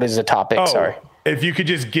 What is the topic? Oh, sorry. If you could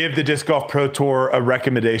just give the Disc Golf Pro Tour a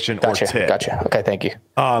recommendation or tip. Gotcha. Okay, thank you.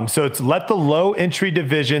 So it's let the low entry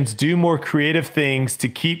divisions do more creative things to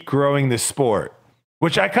keep growing the sport,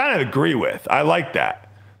 which I kind of agree with. I like that.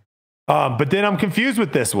 But then I'm confused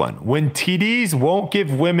with this one. When TDs won't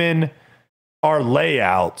give women our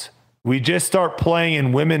layout, we just start playing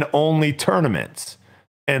in women only tournaments,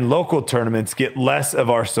 and local tournaments get less of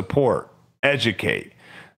our support, educate.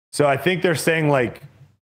 So I think they're saying like,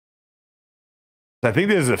 I think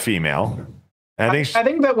this is a female. I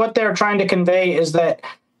think that what they're trying to convey is that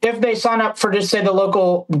if they sign up for, just say, the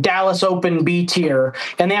local Dallas Open B tier,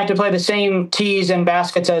 and they have to play the same tees and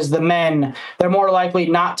baskets as the men, they're more likely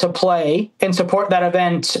not to play and support that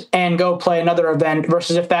event and go play another event,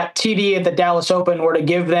 versus if that TD at the Dallas Open were to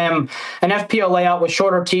give them an FPO layout with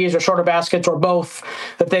shorter tees or shorter baskets or both,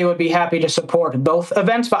 that they would be happy to support both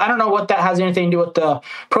events. But I don't know what that has anything to do with the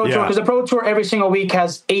Pro Tour, because the Pro Tour every single week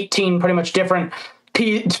has 18 pretty much different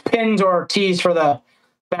pins or tees for the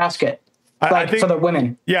basket. I think, for the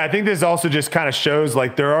women. Yeah, I think this also just kind of shows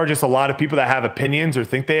like there are just a lot of people that have opinions or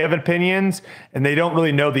think they have opinions, and they don't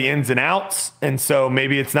really know the ins and outs. And so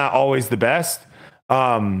maybe it's not always the best.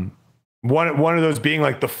 One of those being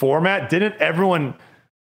like the format. Didn't everyone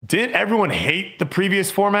hate the previous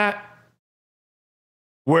format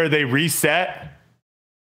where they reset?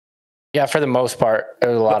 Yeah, for the most part, there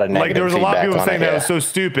was a lot of negative. Like there was a lot of people saying that was so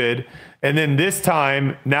stupid. And then this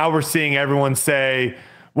time, now we're seeing everyone say,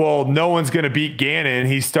 well, no one's going to beat Gannon.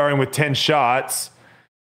 He's starting with 10 shots.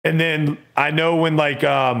 And then I know when like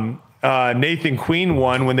Nathan Queen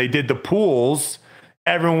won, when they did the pools,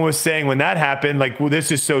 everyone was saying when that happened, like, well,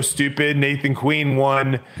 this is so stupid. Nathan Queen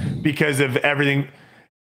won because of everything.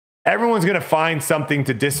 Everyone's going to find something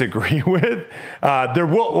to disagree with.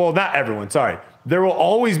 Not everyone, sorry. There will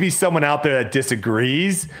always be someone out there that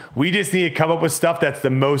disagrees. We just need to come up with stuff that's the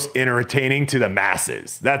most entertaining to the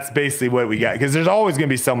masses. That's basically what we got, because there's always going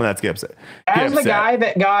to be someone that's get upset. As the guy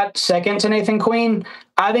that got second to Nathan Queen,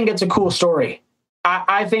 I think it's a cool story.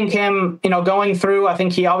 I think him, going through, I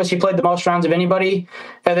think he obviously played the most rounds of anybody,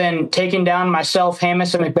 and then taking down myself,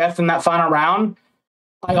 Hamas, and Macbeth in that final round.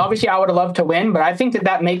 Like, obviously, I would have loved to win, but I think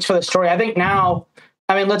that makes for the story. I think now,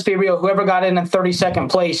 I mean, let's be real. Whoever got in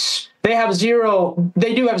 32nd place, they do have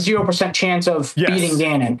 0% chance of beating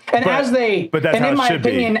Gannon. And in my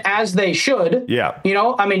opinion, as they should. Yeah.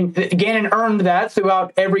 I mean, Gannon earned that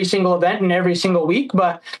throughout every single event and every single week,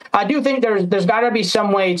 but I do think there's got to be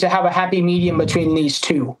some way to have a happy medium between these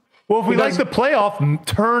two. Well, if we like the playoff,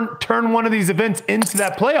 turn one of these events into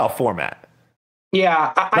that playoff format.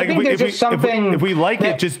 Yeah, I think there's just something. If we like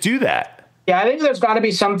it, just do that. Yeah, I think there's got to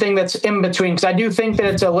be something that's in between, because I do think that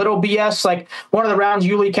it's a little BS. Like, one of the rounds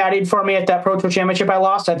Yuli caddied for me at that Pro Tour Championship I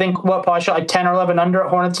lost, I think probably shot like 10 or 11 under at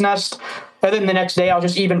Hornets Nest. And then the next day I was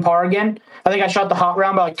just even par again. I think I shot the hot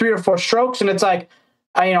round by like 3 or 4 strokes, and it's like,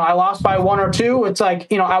 I lost by 1 or 2. It's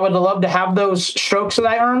like, I would love to have those strokes that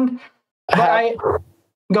I earned. But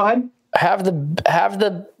go ahead. Have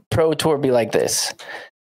the Pro Tour be like this.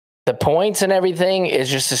 The points and everything is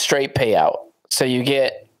just a straight payout. So you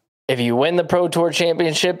get, if you win the Pro Tour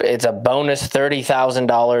Championship, it's a bonus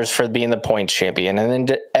 $30,000 for being the points champion. And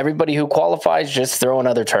then everybody who qualifies, just throw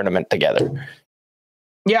another tournament together.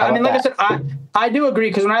 Yeah, I mean, like I said, I do agree,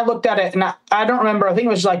 because when I looked at it, and I don't remember, I think it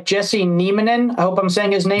was like Jesse Niemanen. I hope I'm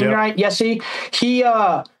saying his name right. Jesse. He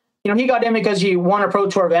got in because he won a Pro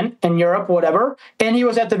Tour event in Europe, whatever. And he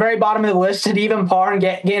was at the very bottom of the list at even par and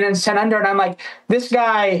getting in 10 under. And I'm like, this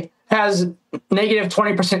guy has negative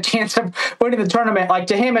 20% chance of winning the tournament. Like,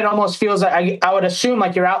 to him, it almost feels like I would assume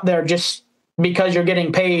like you're out there just because you're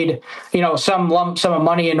getting paid, some lump sum of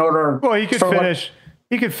money in order. Well, he could finish.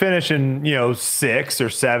 He could finish in 6th or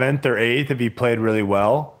 7th or 8th if he played really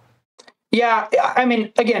well. Yeah, I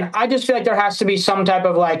mean, again, I just feel like there has to be some type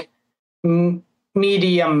of like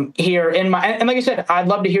medium here and like I said, I'd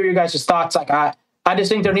love to hear your guys' thoughts. Like, I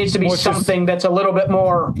just think there needs to be something that's a little bit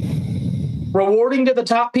more rewarding to the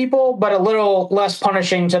top people, but a little less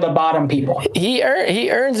punishing to the bottom people. He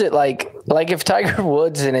earns it like if Tiger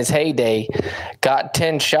Woods in his heyday got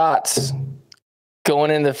 10 shots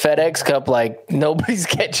going in the FedEx Cup, like, nobody's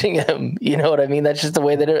catching him. You know what I mean? That's just the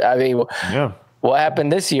way that what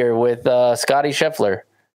happened this year with Scotty Scheffler?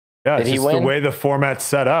 Yeah, did he win? The way the format's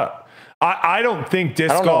set up. I don't think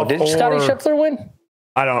disc golf. Did Scotty Scheffler win?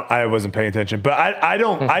 I wasn't paying attention, but I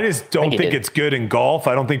just don't think it's good in golf.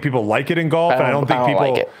 I don't think people like it in golf. I don't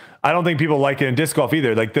think people like it in disc golf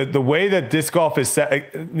either. Like, the way that disc golf is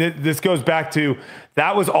set, this goes back to,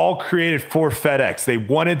 that was all created for FedEx. They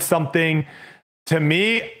wanted something. To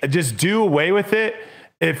me, just do away with it.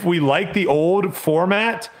 If we like the old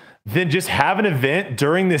format, then just have an event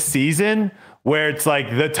during the season where it's like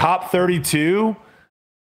the top 32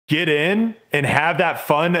 get in and have that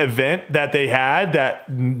fun event that they had, that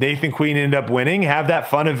Nathan Queen ended up winning. Have that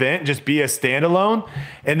fun event, just be a standalone.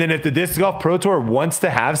 And then if the Disc Golf Pro Tour wants to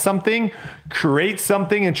have something, create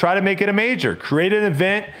something and try to make it a major. Create an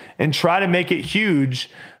event and try to make it huge.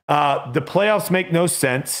 The playoffs make no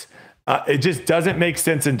sense. It just doesn't make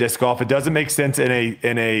sense in disc golf. It doesn't make sense in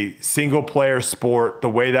a single player sport, the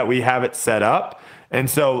way that we have it set up. And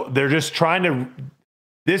so they're just trying to,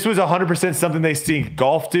 this was 100% something they see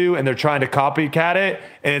golf do, and they're trying to copycat it.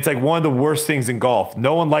 And it's like one of the worst things in golf.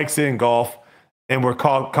 No one likes it in golf, and we're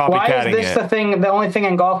copycatting it. Why is this the only thing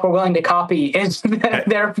in golf we're willing to copy is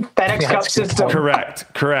their FedEx Cup system?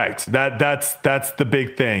 Correct. That's the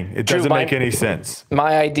big thing. It doesn't make any sense.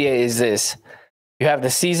 My idea is this. You have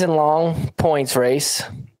the season-long points race.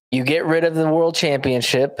 You get rid of the World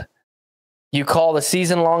Championship. You call the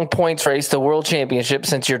season-long points race the World Championship,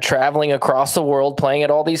 since you're traveling across the world playing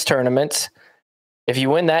at all these tournaments. If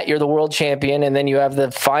you win that, you're the world champion, and then you have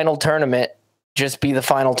the final tournament just be the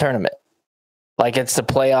final tournament. Like, it's the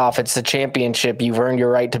playoff, it's the championship. You've earned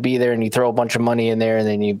your right to be there, and you throw a bunch of money in there, and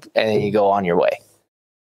then you go on your way.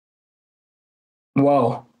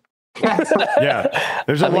 Whoa. Yeah,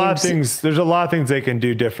 there's a lot of things they can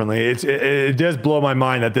do differently. It does blow my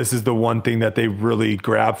mind that this is the one thing that they really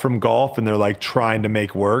grab from golf, and they're like trying to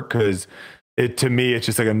make work, because to me it's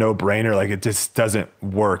just like a no-brainer. Like, it just doesn't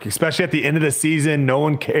work, especially at the end of the season. No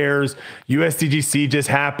one cares. USDGC just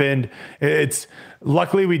happened.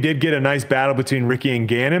 Luckily we did get a nice battle between Ricky and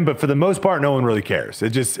Gannon, but for the most part, no one really cares.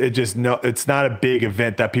 It's not a big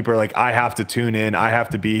event that people are like, I have to tune in, I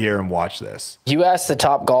have to be here and watch this. You ask the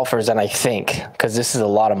top golfers, and I think, because this is a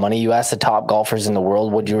lot of money, you ask the top golfers in the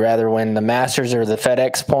world, would you rather win the Masters or the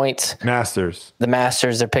FedEx points? Masters. The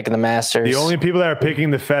Masters, they're picking the Masters. The only people that are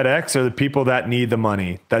picking the FedEx are the people that need the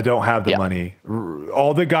money, that don't have the money.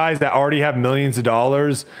 All the guys that already have millions of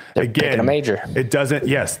dollars, they're picking a major. It doesn't,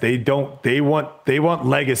 yes, they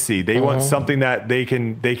legacy. They want something that they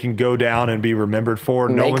can go down and be remembered for.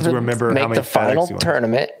 No one's going to remember how many the final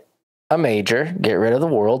tournament a major. Get rid of the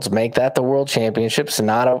worlds. Make that the world championships.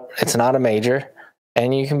 It's not a major,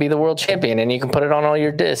 and you can be the world champion, and you can put it on all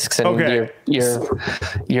your discs, and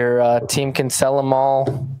your team can sell them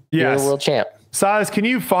all. Yes. You're the world champ. Silas, can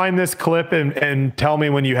you find this clip and tell me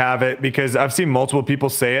when you have it? Because I've seen multiple people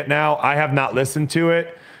say it now. I have not listened to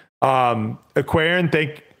it. Aquarian,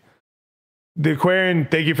 thank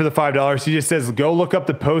you for the $5. He just says, go look up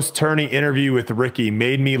the post-tourney interview with Ricky.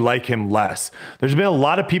 Made me like him less. There's been a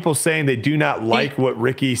lot of people saying they do not like what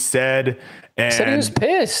Ricky said. And said he was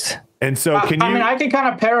pissed. And so I can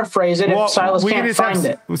kind of paraphrase it if Silas can't find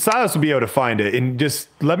it. Silas will be able to find it. And just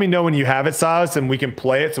let me know when you have it, Silas, and we can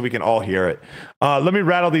play it so we can all hear it. Let me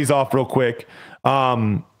rattle these off real quick.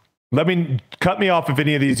 Cut me off if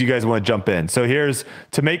any of these you guys want to jump in. So here's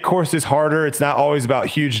to make courses harder. It's not always about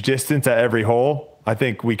huge distance at every hole. I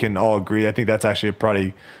think we can all agree. I think that's actually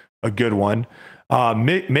probably a good one.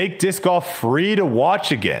 Make disc golf free to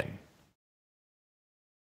watch again.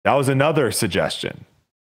 That was another suggestion.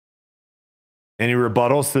 Any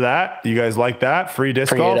rebuttals to that? You guys like that? Free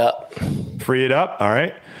disc golf? Free it up. All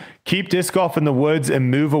right. Keep disc golf in the woods and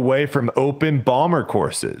move away from open bomber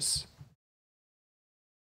courses.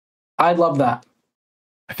 I'd love that.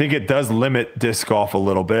 I think it does limit disc golf a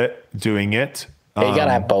little bit doing it. You gotta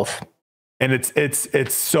have both. And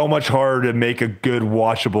it's so much harder to make a good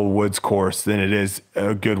watchable woods course than it is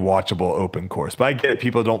a good watchable open course. But I get it.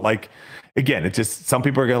 People don't like, again, it's just some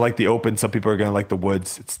people are going to like the open. Some people are going to like the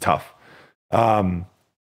woods. It's tough.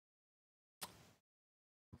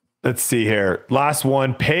 Let's see here. Last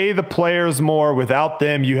one. Pay the players more. Without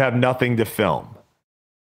them, you have nothing to film.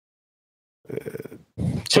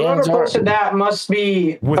 Whoever posted that must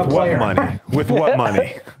be with a player. What money? With what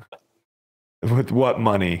money? With what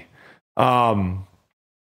money?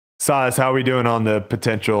 Silas, how are we doing on the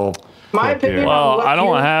potential? My opinion. Well, I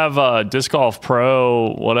don't have Disc Golf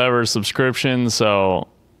Pro whatever subscription, so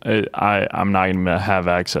I'm not going to have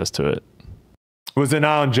access to it. Was it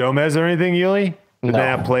not on Jomez or anything, Yuli? Did No. they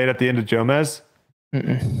not play it at the end of Jomez?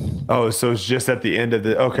 Oh, so it's just at the end of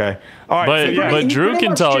the. Okay, all right. But Drew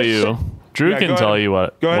can tell you. Drew can tell you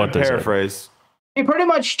what. Go ahead what and paraphrase. He pretty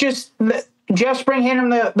much just Jeff Spring handed him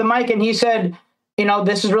the mic, and he said,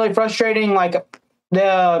 this is really frustrating. Like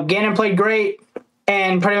the Gannon played great,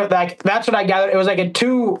 and pretty much like that's what I gathered. It was like a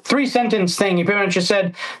 2-3 sentence thing. He pretty much just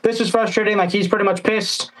said, "This is frustrating." Like he's pretty much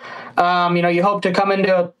pissed. You hope to come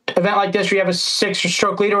into an event like this where you have a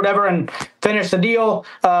 6-stroke lead or whatever and finish the deal.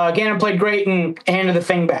 Gannon played great and handed the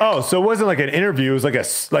thing back. Oh, so it wasn't like an interview. It was like a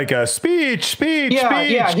speech.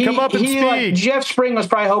 Yeah. Come up and speak. Like, Jeff Spring was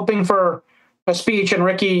probably hoping for a speech, and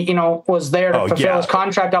Ricky, was there to fulfill his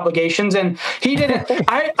contract obligations, and he didn't.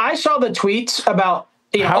 I saw the tweets about.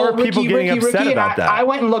 How are people getting upset about that? I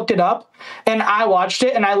went and looked it up, and I watched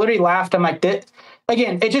it, and I literally laughed. I'm like,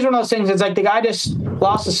 again, it's just one of those things. It's like the guy just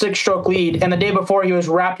lost a 6-stroke lead, and the day before he was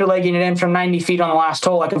raptor legging it in from 90 feet on the last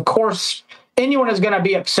hole. Like, of course, anyone is going to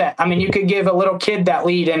be upset. I mean, you could give a little kid that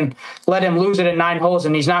lead and let him lose it in 9 holes,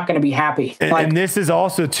 and he's not going to be happy. And this is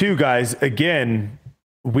also, too, guys, again,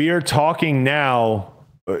 we are talking now.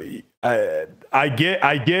 I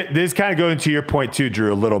get this kind of going to your point, too,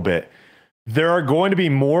 Drew, a little bit. There are going to be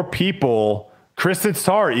more people. Kristen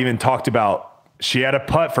Starr even talked about she had a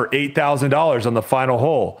putt for $8,000 on the final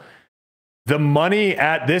hole. The money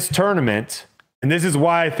at this tournament, and this is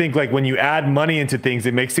why I think like when you add money into things,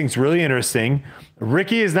 it makes things really interesting.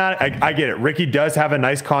 Ricky is not, I get it. Ricky does have a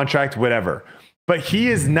nice contract, whatever, but he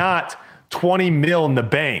is not 20 mil in the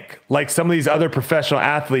bank like some of these other professional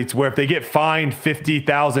athletes where if they get fined $50,000,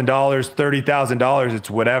 $30,000, it's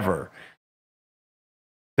whatever.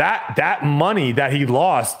 That money that he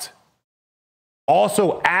lost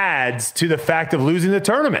also adds to the fact of losing the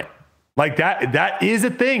tournament. Like that is a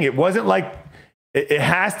thing. It wasn't like it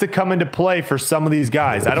has to come into play for some of these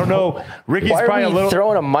guys. I don't know. Ricky's Why are probably we a little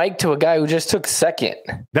throwing a mic to a guy who just took second.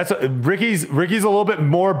 That's Ricky's a little bit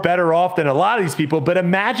more better off than a lot of these people. But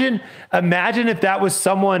imagine if that was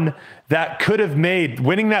someone that could have made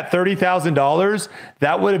winning that $30,000.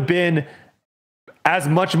 That would have been as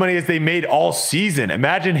much money as they made all season.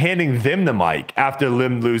 Imagine handing them the mic after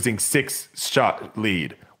them losing 6-shot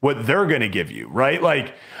lead. What they're going to give you, right?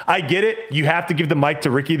 Like, I get it. You have to give the mic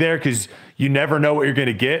to Ricky there because you never know what you're going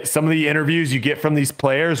to get. Some of the interviews you get from these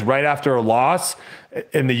players right after a loss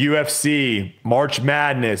in the UFC, March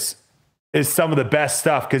Madness, is some of the best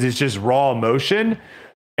stuff because it's just raw emotion.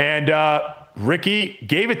 And Ricky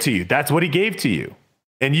gave it to you. That's what he gave to you.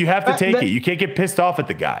 And you have to take it. You can't get pissed off at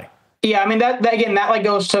the guy. Yeah, I mean, that again, that like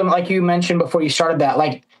goes to, like you mentioned before you started that,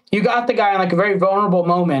 like, you got the guy in like a very vulnerable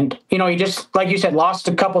moment. You know, he just, like you said, lost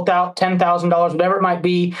a couple $10,000, whatever it might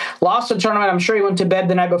be, lost the tournament. I'm sure he went to bed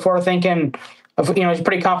the night before thinking, you know, he's a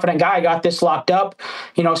pretty confident guy. Got this locked up,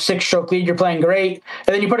 you know, 6-stroke lead. You're playing great.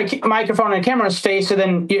 And then you put a microphone and a camera in his face, and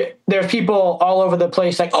then there's people all over the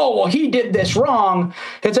place like, oh, well, he did this wrong.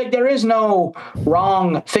 It's like there is no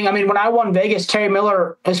wrong thing. I mean, when I won Vegas, Terry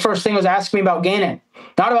Miller, his first thing was asking me about Gannon,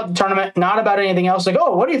 not about the tournament, not about anything else. Like,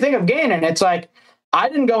 oh, what do you think of Gannon? It's like, I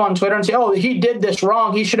didn't go on Twitter and say, oh, he did this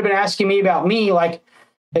wrong. He should have been asking me about me. Like,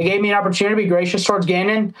 they gave me an opportunity to be gracious towards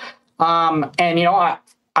Gannon. And, you know,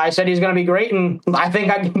 I said he's going to be great, and I think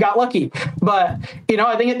I got lucky. But, you know,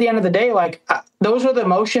 I think at the end of the day, like, those are the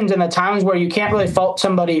emotions and the times where you can't really fault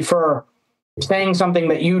somebody for saying something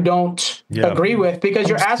that you don't agree with, because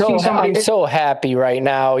you're asking somebody. I'm so happy right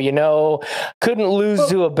now, you know, couldn't lose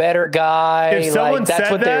to a better guy. If someone like, that's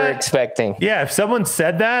said what they were that, expecting. Yeah. If someone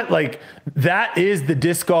said that, like, that is the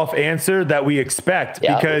disc golf answer that we expect,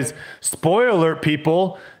 because spoiler alert,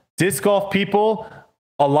 people, disc golf people,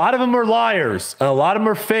 a lot of them are liars, and a lot of them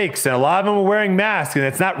are fakes, and a lot of them are wearing masks, and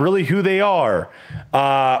it's not really who they are.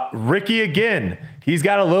 Ricky, again, he's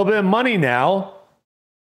got a little bit of money now.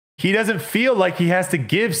 He doesn't feel like he has to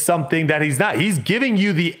give something that he's not. He's giving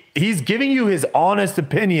you his honest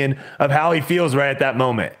opinion of how he feels right at that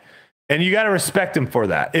moment. And you got to respect him for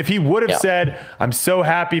that. If he would have said, I'm so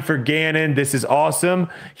happy for Gannon, this is awesome,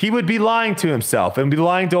 he would be lying to himself and be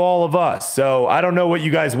lying to all of us. So I don't know what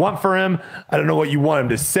you guys want for him. I don't know what you want him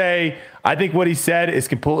to say. I think what he said is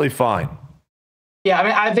completely fine. Yeah, I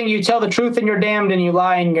mean, I think you tell the truth and you're damned, and you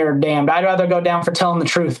lie and you're damned. I'd rather go down for telling the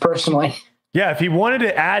truth, personally. Yeah, if he wanted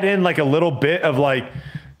to add in like a little bit of like,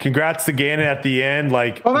 congrats to Gannon at the end,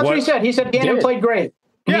 like, well, that's what he said. He said Gannon played great.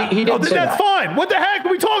 Yeah, he did say that's fine. What the heck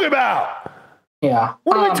are we talking about? Yeah.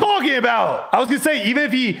 What are we talking about? I was going to say, even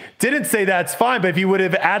if he didn't say that's fine, but if he would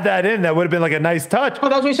have added that in, that would have been like a nice touch.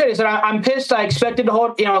 Well, that's what he said. He said, I'm pissed. I expected to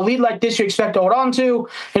hold, you know, a lead like this you expect to hold on to.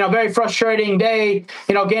 You know, very frustrating day.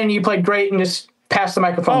 You know, Gannon, you played great, and just pass the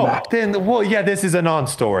microphone back. Then, well, yeah, this is a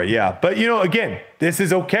non-story, yeah. But, you know, again, this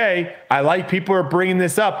is okay. I like people are bringing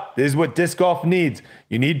this up. This is what disc golf needs.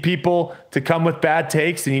 You need people to come with bad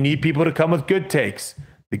takes, and you need people to come with good takes.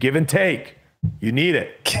 The give and take. You need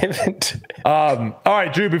it. Give it. All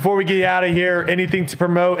right, Drew, before we get out of here, anything to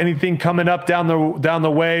promote, anything coming up down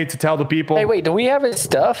the way to tell the people? Hey, wait, do we have his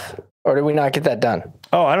stuff, or did we not get that done?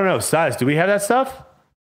 Oh, I don't know. Size, do we have that stuff?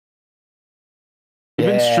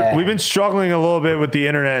 We've been struggling a little bit with the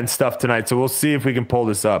internet and stuff tonight, so we'll see if we can pull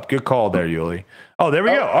this up. Good call there, Yuli. Oh, there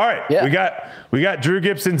we go. All right. Yeah. We got Drew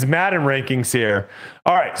Gibson's Madden rankings here.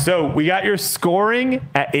 All right, so we got your scoring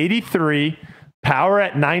at 83, power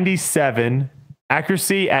at 97,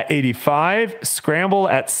 accuracy at 85, scramble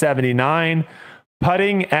at 79,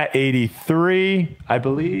 putting at 83, I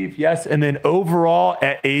believe. Yes, and then overall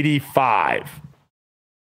at 85.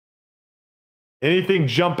 Anything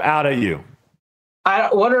jump out at you?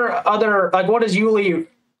 What is Yuli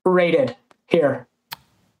rated here?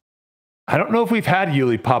 I don't know if we've had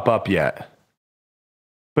Yuli pop up yet,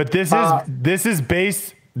 but this is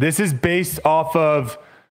based off of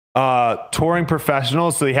touring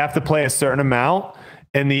professionals, so you have to play a certain amount,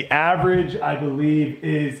 and the average, I believe,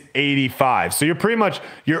 is 85. So you're pretty much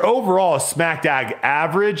your overall is smack dab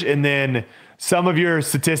average, and then some of your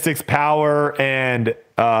statistics, power and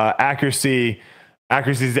accuracy.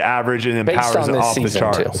 Accuracy is the average, and then power is off the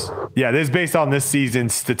charts. Too. Yeah, this is based on this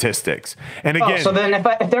season's statistics. And again, so then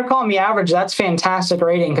if they're calling me average, that's fantastic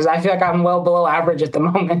rating, because I feel like I'm well below average at the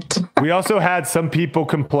moment. We also had some people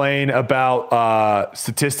complain about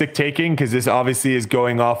statistic taking, because this obviously is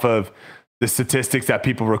going off of the statistics that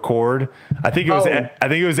people record. I think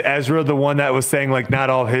it was Ezra, the one that was saying like not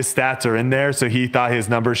all his stats are in there, so he thought his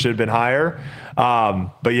numbers should have been higher.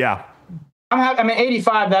 But yeah. I mean,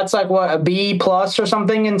 85, that's like what, a B plus or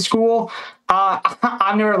something in school.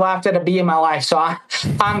 I've never laughed at a B in my life, so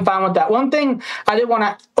I'm fine with that. One thing I did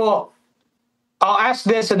want to, I'll ask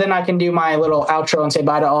this and then I can do my little outro and say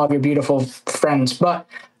bye to all of your beautiful friends. But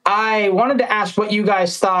I wanted to ask what you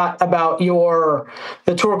guys thought about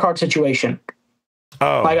the tour card situation.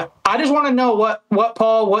 Oh, like, I just want to know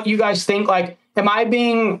what you guys think. Like, am I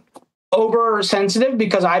being oversensitive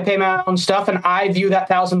because I pay my own stuff and I view that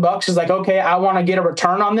 $1,000 as like, okay, I want to get a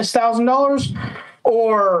return on this $1,000?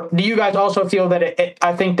 Or do you guys also feel that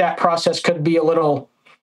I think that process could be a little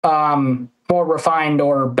more refined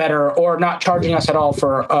or better, or not charging us at all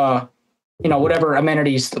for whatever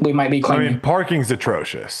amenities that we might be claiming? I mean, parking's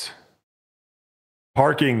atrocious.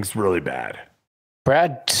 Parking's really bad.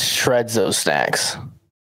 Brad shreds those snacks.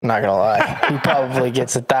 Not gonna lie, he probably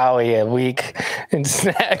gets $1,000 a week in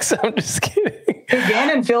snacks. I'm just kidding.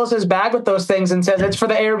 Gannon fills his bag with those things and says it's for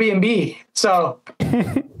the Airbnb. So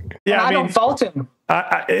yeah, I don't fault him.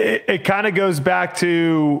 It kind of goes back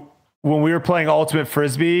to when we were playing Ultimate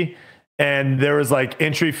Frisbee and there was like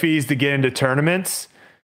entry fees to get into tournaments.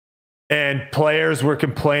 And players were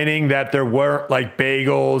complaining that there weren't like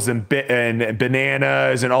bagels and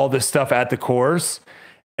bananas and all this stuff at the course.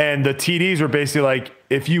 And the TDs were basically like,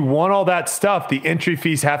 if you want all that stuff, the entry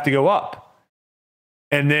fees have to go up.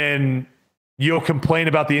 And then you'll complain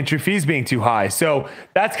about the entry fees being too high. So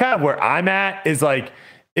that's kind of where I'm at, is like,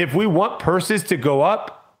 if we want purses to go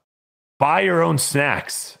up, buy your own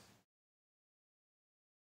snacks.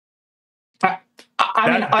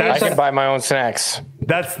 I can buy my own snacks.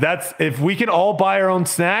 That's if we can all buy our own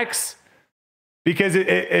snacks, because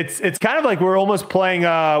it's kind of like we're almost playing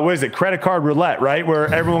what is it, credit card roulette, right?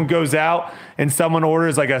 Where everyone goes out and someone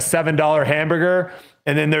orders like a $7 hamburger,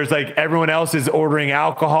 and then there's like everyone else is ordering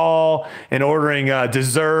alcohol and ordering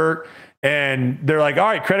dessert, and they're like, all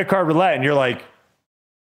right, credit card roulette, and you're like,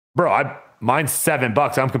 bro, mine's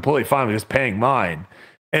 $7. I'm completely fine with just paying mine.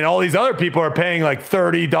 And all these other people are paying like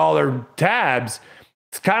 $30 tabs.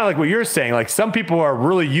 It's kind of like what you're saying. Like, some people are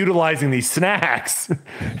really utilizing these snacks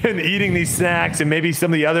and eating these snacks and maybe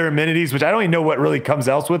some of the other amenities, which I don't even know what really comes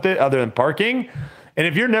else with it other than parking. And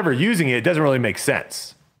if you're never using it, it doesn't really make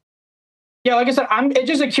sense. Yeah, like I said, it's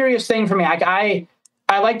just a curious thing for me. Like, I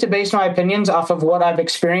like to base my opinions off of what I've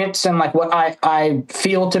experienced and like what I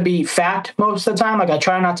feel to be fact most of the time. Like, I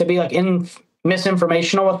try not to be like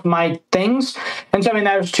misinformational with my things. And so, I mean,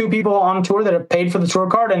 there's two people on tour that have paid for the tour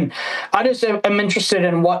card, and I just am interested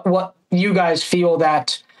in what you guys feel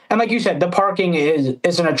that, and like you said, the parking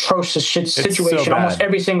is an atrocious situation so almost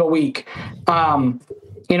every single week.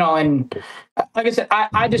 You know, and like I said,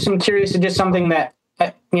 I just am curious. It's just something that,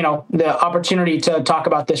 you know, the opportunity to talk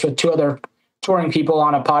about this with two other touring people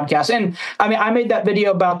on a podcast. And I mean, I made that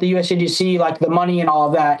video about the USDGC, like the money and all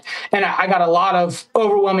of that. And I got a lot of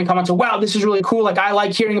overwhelming comments of, wow, this is really cool. Like, I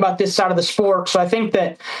like hearing about this side of the sport. So I think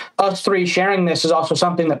that us three sharing this is also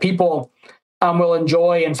something that people will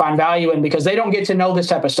enjoy and find value in, because they don't get to know this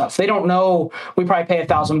type of stuff. They don't know we probably pay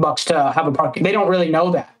 $1,000 to have a parking. They don't really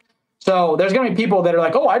know that. So there's going to be people that are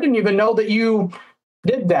like, oh, I didn't even know that you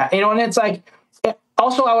did that. You know, and it's like,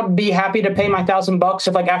 also, I would be happy to pay my $1,000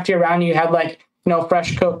 if, like, after your round you had, like, you know,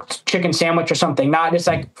 fresh cooked chicken sandwich or something, not just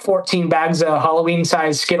like 14 bags of Halloween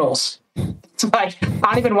sized Skittles. It's like, I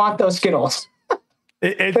don't even want those Skittles.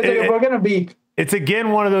 We're gonna be. It's again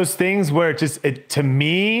one of those things where to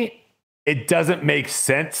me, it doesn't make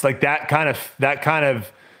sense. Like that kind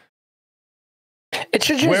of. It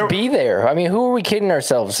should just be there. I mean, who are we kidding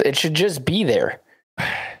ourselves? It should just be there.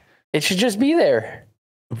 It should just be there.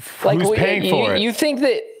 Like, who's paying for it? You think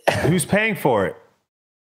that who's paying for it?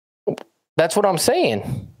 That's what I'm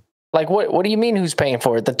saying. Like, what do you mean who's paying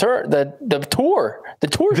for it? The tour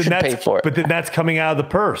should pay for it. But then that's coming out of the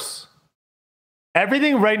purse.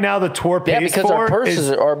 Everything right now the tour pays for. Yeah, because our purses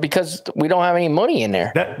are, because we don't have any money in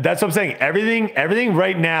there. That's what I'm saying. Everything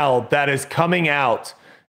right now that is coming out,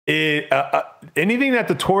 anything that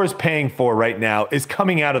the tour is paying for right now is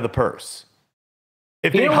coming out of the purse.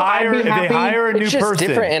 If they hire a new person, it's just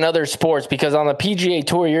different in other sports, because on the PGA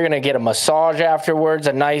Tour you're going to get a massage afterwards,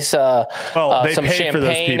 a nice some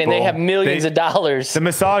champagne, and they have millions of dollars. The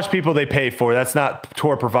massage people they pay for, that's not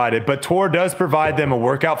tour provided, but tour does provide them a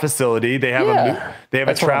workout facility. They have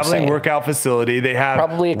a traveling workout facility. They have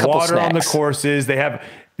probably a couple water snacks on the courses. They have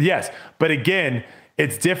but again,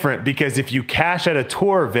 it's different, because if you cash at a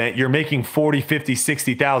tour event, you're making $40,000,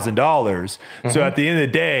 $50,000, $60,000. So at the end of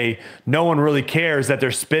the day, no one really cares that they're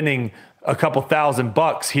spending a couple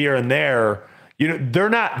 $1,000 here and there. You know, they're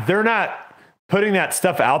not putting that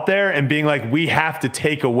stuff out there and being like, we have to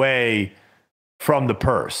take away from the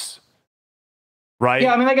purse, right?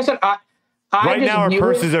 Yeah, I mean, like I said, right now our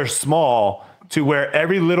purses are small to where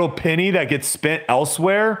every little penny that gets spent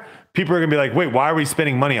elsewhere, people are gonna be like, wait, why are we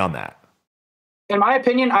spending money on that? In my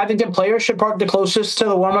opinion, I think the players should park the closest to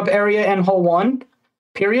the warm-up area in hole one,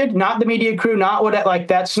 period. Not the media crew,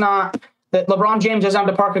 that's not that LeBron James doesn't have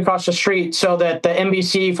to park across the street so that the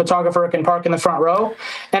NBC photographer can park in the front row.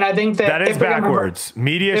 And I think that is backwards.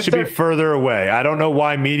 Media should be further away. I don't know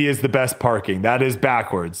why media is the best parking. That is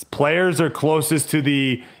backwards. Players are closest to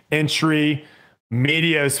the entry.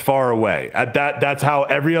 Media is far away. That's how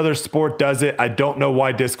every other sport does it. I don't know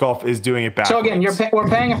why disc golf is doing it backwards. So again, we're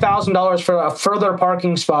paying $1,000 for a further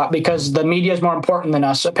parking spot because the media is more important than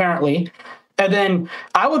us, apparently. And then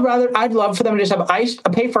I'd love for them to just have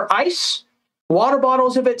pay for ice, water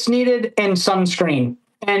bottles if it's needed, and sunscreen.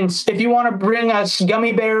 And if you want to bring us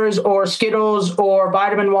gummy bears or Skittles or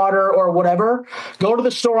vitamin water or whatever, go to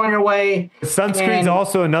the store on your way. Sunscreen's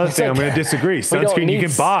also another thing. I'm going to disagree. Sunscreen you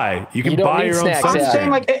can buy. You can buy your own sunscreen. I'm saying,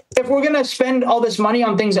 like, if we're going to spend all this money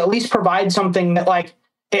on things, at least provide something that, like,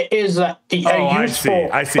 it is useful.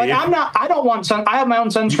 I see. Like, I don't want I have my own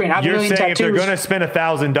sunscreen. I have you're a million saying tattoos. if they're going to spend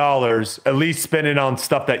 $1,000, at least spend it on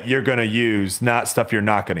stuff that you're going to use, not stuff you're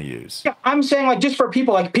not going to use. Yeah, I'm saying, like, just for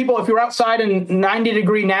people, if you're outside in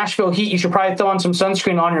 90-degree Nashville heat, you should probably throw on some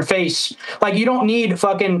sunscreen on your face. Like, you don't need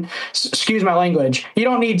fucking, excuse my language, you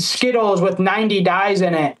don't need Skittles with 90 dyes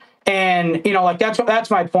in it. And, you know, like, that's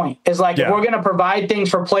my point, is, like, if we're going to provide things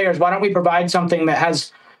for players, why don't we provide something that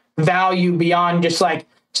has value beyond just, like,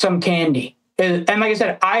 some candy? And like I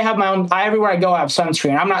said, I have my own, everywhere I go, I have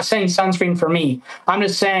sunscreen. I'm not saying sunscreen for me. I'm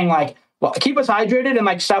just saying, like, well, keep us hydrated and,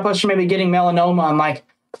 like, stop us from maybe getting melanoma, and, like,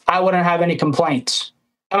 I wouldn't have any complaints.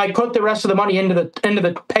 And, like, put the rest of the money into the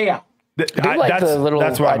payout.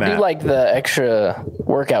 I do like the extra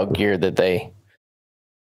workout gear that they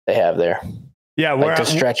have there. Yeah, like to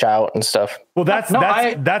stretch out and stuff. Well,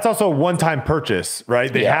 that's also a one-time purchase,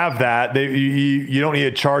 right? They have that. You don't need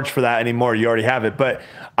to charge for that anymore. You already have it. But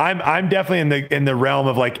I'm definitely in the realm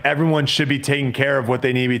of, like, everyone should be taking care of what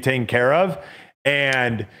they need to be taken care of.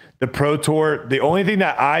 And the Pro Tour, the only thing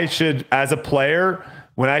that I should, as a player,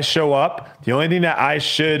 when I show up, the only thing that I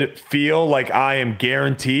should feel like I am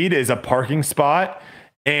guaranteed is a parking spot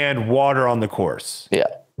and water on the course. Yeah.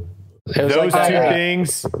 Those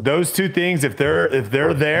two things, if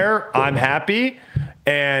they're there, I'm happy.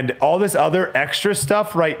 And all this other extra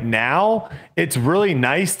stuff right now, it's really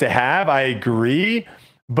nice to have. I agree.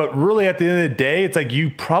 But really, at the end of the day, it's like you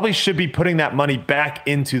probably should be putting that money back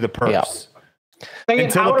into the purse. Yeah.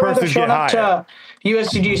 Until the purses get higher.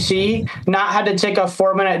 USDGC, not had to take a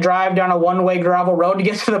 4-minute drive down a one-way gravel road to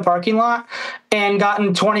get to the parking lot, and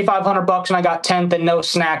gotten $2,500, and I got 10th and no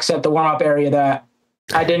snacks at the warm-up area that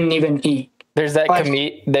I didn't even eat. There's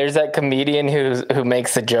that comedian who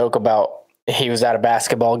makes the joke about he was at a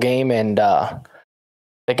basketball game and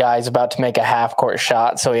the guy's about to make a half-court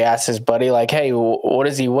shot, so he asks his buddy, like, hey, what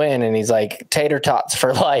does he win? And he's like, tater tots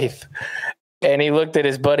for life. And he looked at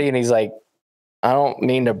his buddy and he's like, I don't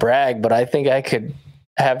mean to brag, but I think I could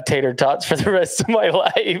have tater tots for the rest of my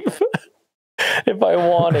life if I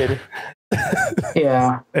wanted.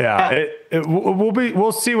 Yeah.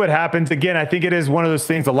 We'll see what happens. Again, I think it is one of those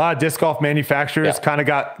things. A lot of disc golf manufacturers kind of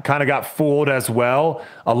got fooled as well.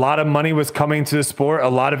 A lot of money was coming to the sport, a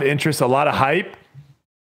lot of interest, a lot of hype.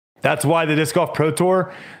 That's why the Disc Golf Pro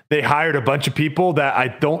Tour, they hired a bunch of people that I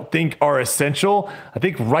don't think are essential. I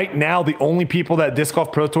think right now the only people that Disc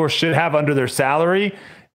Golf Pro Tour should have under their salary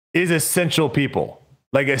is essential people,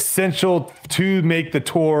 like essential to make the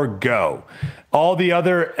tour go. All the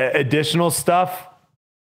other additional stuff,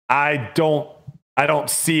 I don't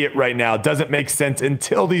see it right now. It doesn't make sense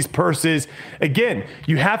until these purses. Again,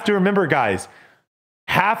 you have to remember, guys,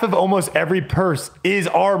 half of almost every purse is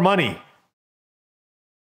our money.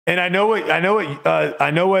 And I know what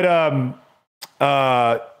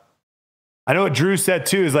Drew said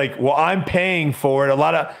too, is like, well, I'm paying for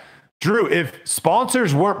it. Drew, if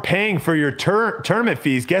sponsors weren't paying for your tournament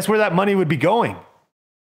fees, guess where that money would be going?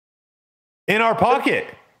 In our pocket.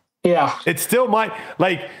 Yeah. It still might.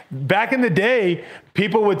 Like, back in the day,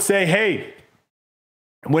 people would say, hey,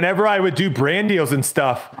 whenever I would do brand deals and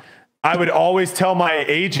stuff, I would always tell my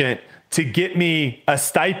agent to get me a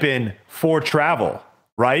stipend for travel.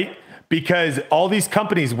 Right? Because all these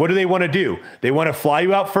companies, what do they want to do? They want to fly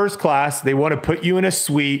you out first class. They want to put you in a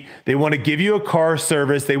suite. They want to give you a car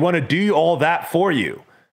service. They want to do all that for you.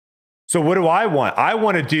 So what do I want? I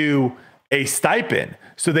want to do a stipend.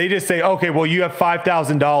 So they just say, okay, well, you have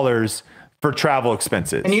 $5,000 for travel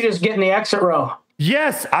expenses. And you just get in the exit row.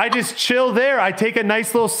 Yes, I just chill there. I take a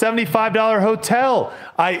nice little $75 hotel.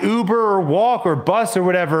 I Uber or walk or bus or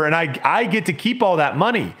whatever, and I get to keep all that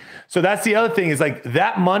money. So that's the other thing, is like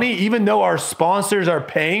that money, even though our sponsors are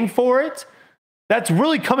paying for it, that's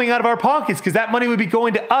really coming out of our pockets, because that money would be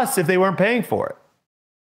going to us if they weren't paying for it.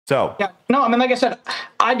 So yeah, no, I mean, like I said,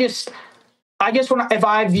 I guess if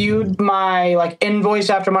I viewed my, like,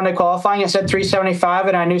 invoice after Monday qualifying, it said $375,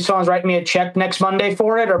 and I knew someone's writing me a check next Monday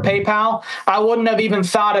for it, or PayPal, I wouldn't have even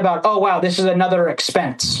thought about, oh wow, this is another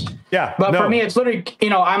expense. Yeah. But for me, it's literally,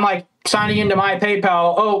 I'm like signing into my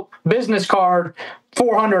PayPal, oh, business card,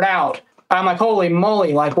 400 out. I'm like, holy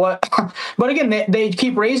moly, like what? But again, they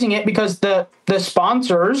keep raising it because the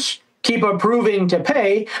sponsors keep approving to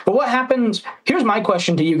pay. But what happens? Here's my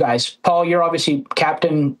question to you guys. Paul, you're obviously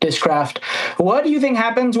Captain Discraft. What do you think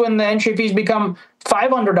happens when the entry fees become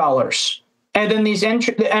 $500 And then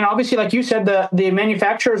and obviously, like you said, the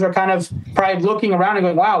manufacturers are kind of probably looking around and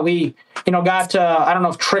going, wow, we, got, I don't know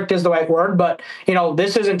if tricked is the right word, but,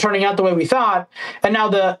 this isn't turning out the way we thought. And now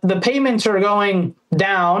the payments are going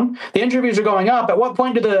down, the interviews are going up. At what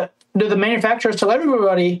point do the manufacturers tell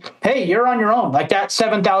everybody, hey, you're on your own? Like that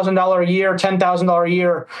 $7,000 a year, $10,000 a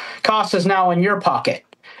year cost is now in your pocket.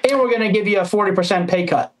 And we're going to give you a 40% pay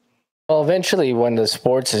cut. Well, eventually when the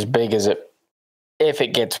sport's as big as if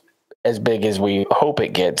it gets as big as we hope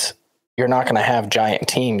it gets, you're not going to have giant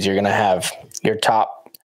teams. You're going to have your top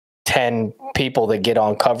 10 people that get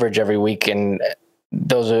on coverage every week, and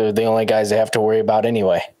those are the only guys they have to worry about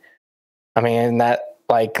anyway. I mean, isn't that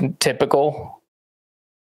like typical?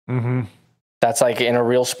 Mm-hmm. That's like in a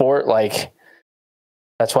real sport, like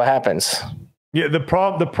that's what happens. Yeah, the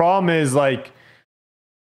problem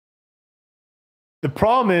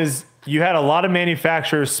is you had a lot of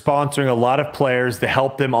manufacturers sponsoring a lot of players to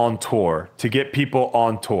help them on tour, to get people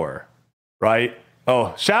on tour, right?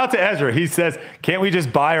 Oh, shout out to Ezra. He says, can't we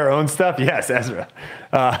just buy our own stuff? Yes, Ezra.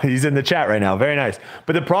 He's in the chat right now. Very nice.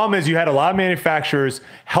 But the problem is you had a lot of manufacturers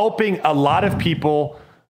helping a lot of people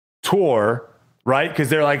tour, right? Because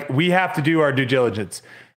they're like, we have to do our due diligence.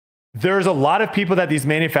 There's a lot of people that these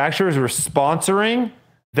manufacturers were sponsoring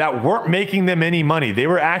that weren't making them any money. They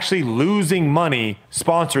were actually losing money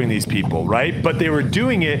sponsoring these people, right? But they were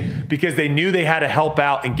doing it because they knew they had to help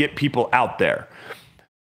out and get people out there.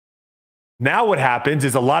 Now what happens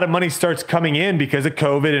is a lot of money starts coming in because of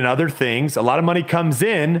COVID and other things. A lot of money comes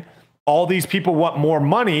in. All these people want more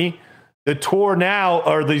money. The tour now,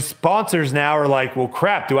 or the sponsors now are like, well,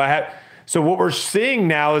 crap, do I have... So what we're seeing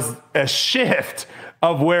now is a shift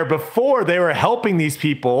of where before they were helping these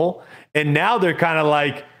people, and now they're kind of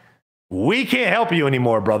like, we can't help you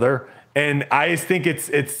anymore, brother. And I just think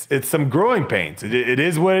it's some growing pains. It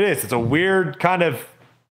is what it is. It's a weird kind of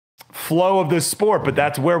flow of this sport, but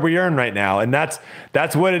that's where we are right now. And that's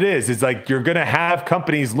what it is. It's like you're going to have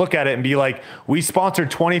companies look at it and be like, we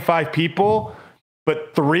sponsored 25 people,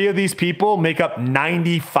 but 3 of these people make up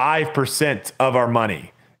 95% of our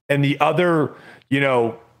money. And the other,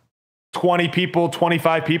 20 people,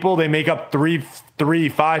 25 people, they make up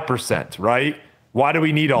 5%, right? Why do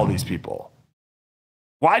we need all these people?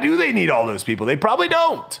 Why do they need all those people? They probably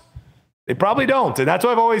don't. They probably don't. And that's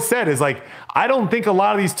what I've always said is like, I don't think a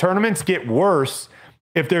lot of these tournaments get worse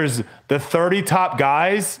if there's the 30 top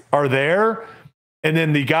guys are there. And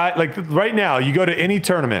then the guy, like right now, you go to any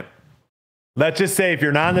tournament. Let's just say if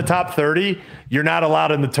you're not in the top 30, you're not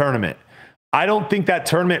allowed in the tournament. I don't think that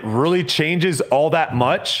tournament really changes all that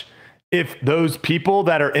much if those people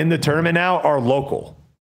that are in the tournament now are local.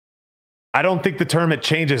 I don't think the tournament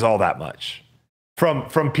changes all that much.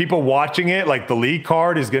 From people watching it, like the league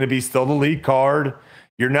card is going to be still the league card.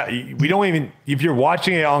 If you're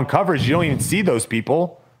watching it on coverage, you don't even see those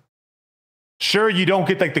people. Sure, you don't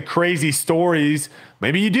get like the crazy stories.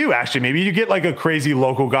 Maybe you do actually. Maybe you get like a crazy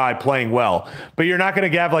local guy playing well, but you're not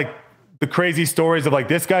going to have like the crazy stories of like,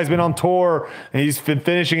 this guy's been on tour and he's been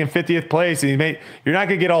finishing in 50th place and you're not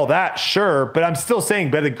going to get all that. Sure. But I'm still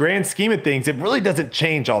saying by the grand scheme of things, it really doesn't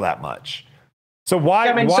change all that much. So why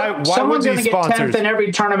someone's would going to these get sponsors 10th in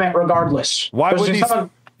every tournament regardless? Why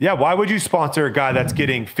would you sponsor a guy that's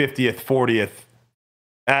getting 50th, 40th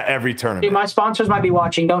at every tournament? Dude, my sponsors might be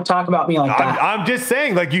watching. Don't talk about me like that. I'm just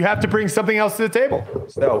saying, like, you have to bring something else to the table.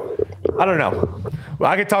 So I don't know.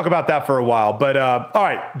 Well, I could talk about that for a while, but all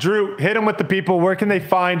right, Drew, hit them with the people. Where can they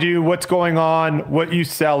find you? What's going on? What you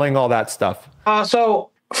selling? All that stuff. So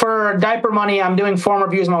for diaper money, I'm doing form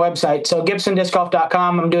reviews on my website. So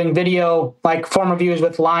GibsonDiscGolf.com. I'm doing video, like form reviews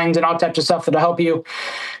with lines and all types of stuff that'll help you.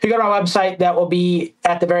 If you go to our website, that will be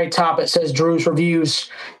at the very top. It says Drew's Reviews.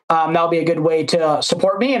 That'll be a good way to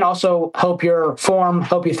support me and also help your form,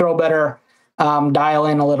 help you throw better, dial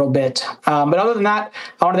in a little bit. But other than that,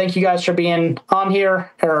 I want to thank you guys for being on here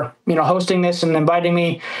or, hosting this and inviting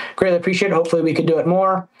me. Greatly appreciate it. Hopefully we could do it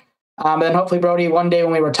more. And then hopefully, Brody, one day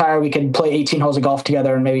when we retire, we could play 18 holes of golf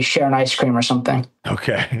together and maybe share an ice cream or something.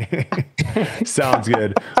 Okay. Sounds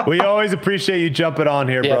good. We always appreciate you jumping on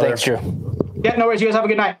here, brother. Thanks, Drew. Yeah, no worries. You guys have a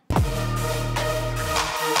good night.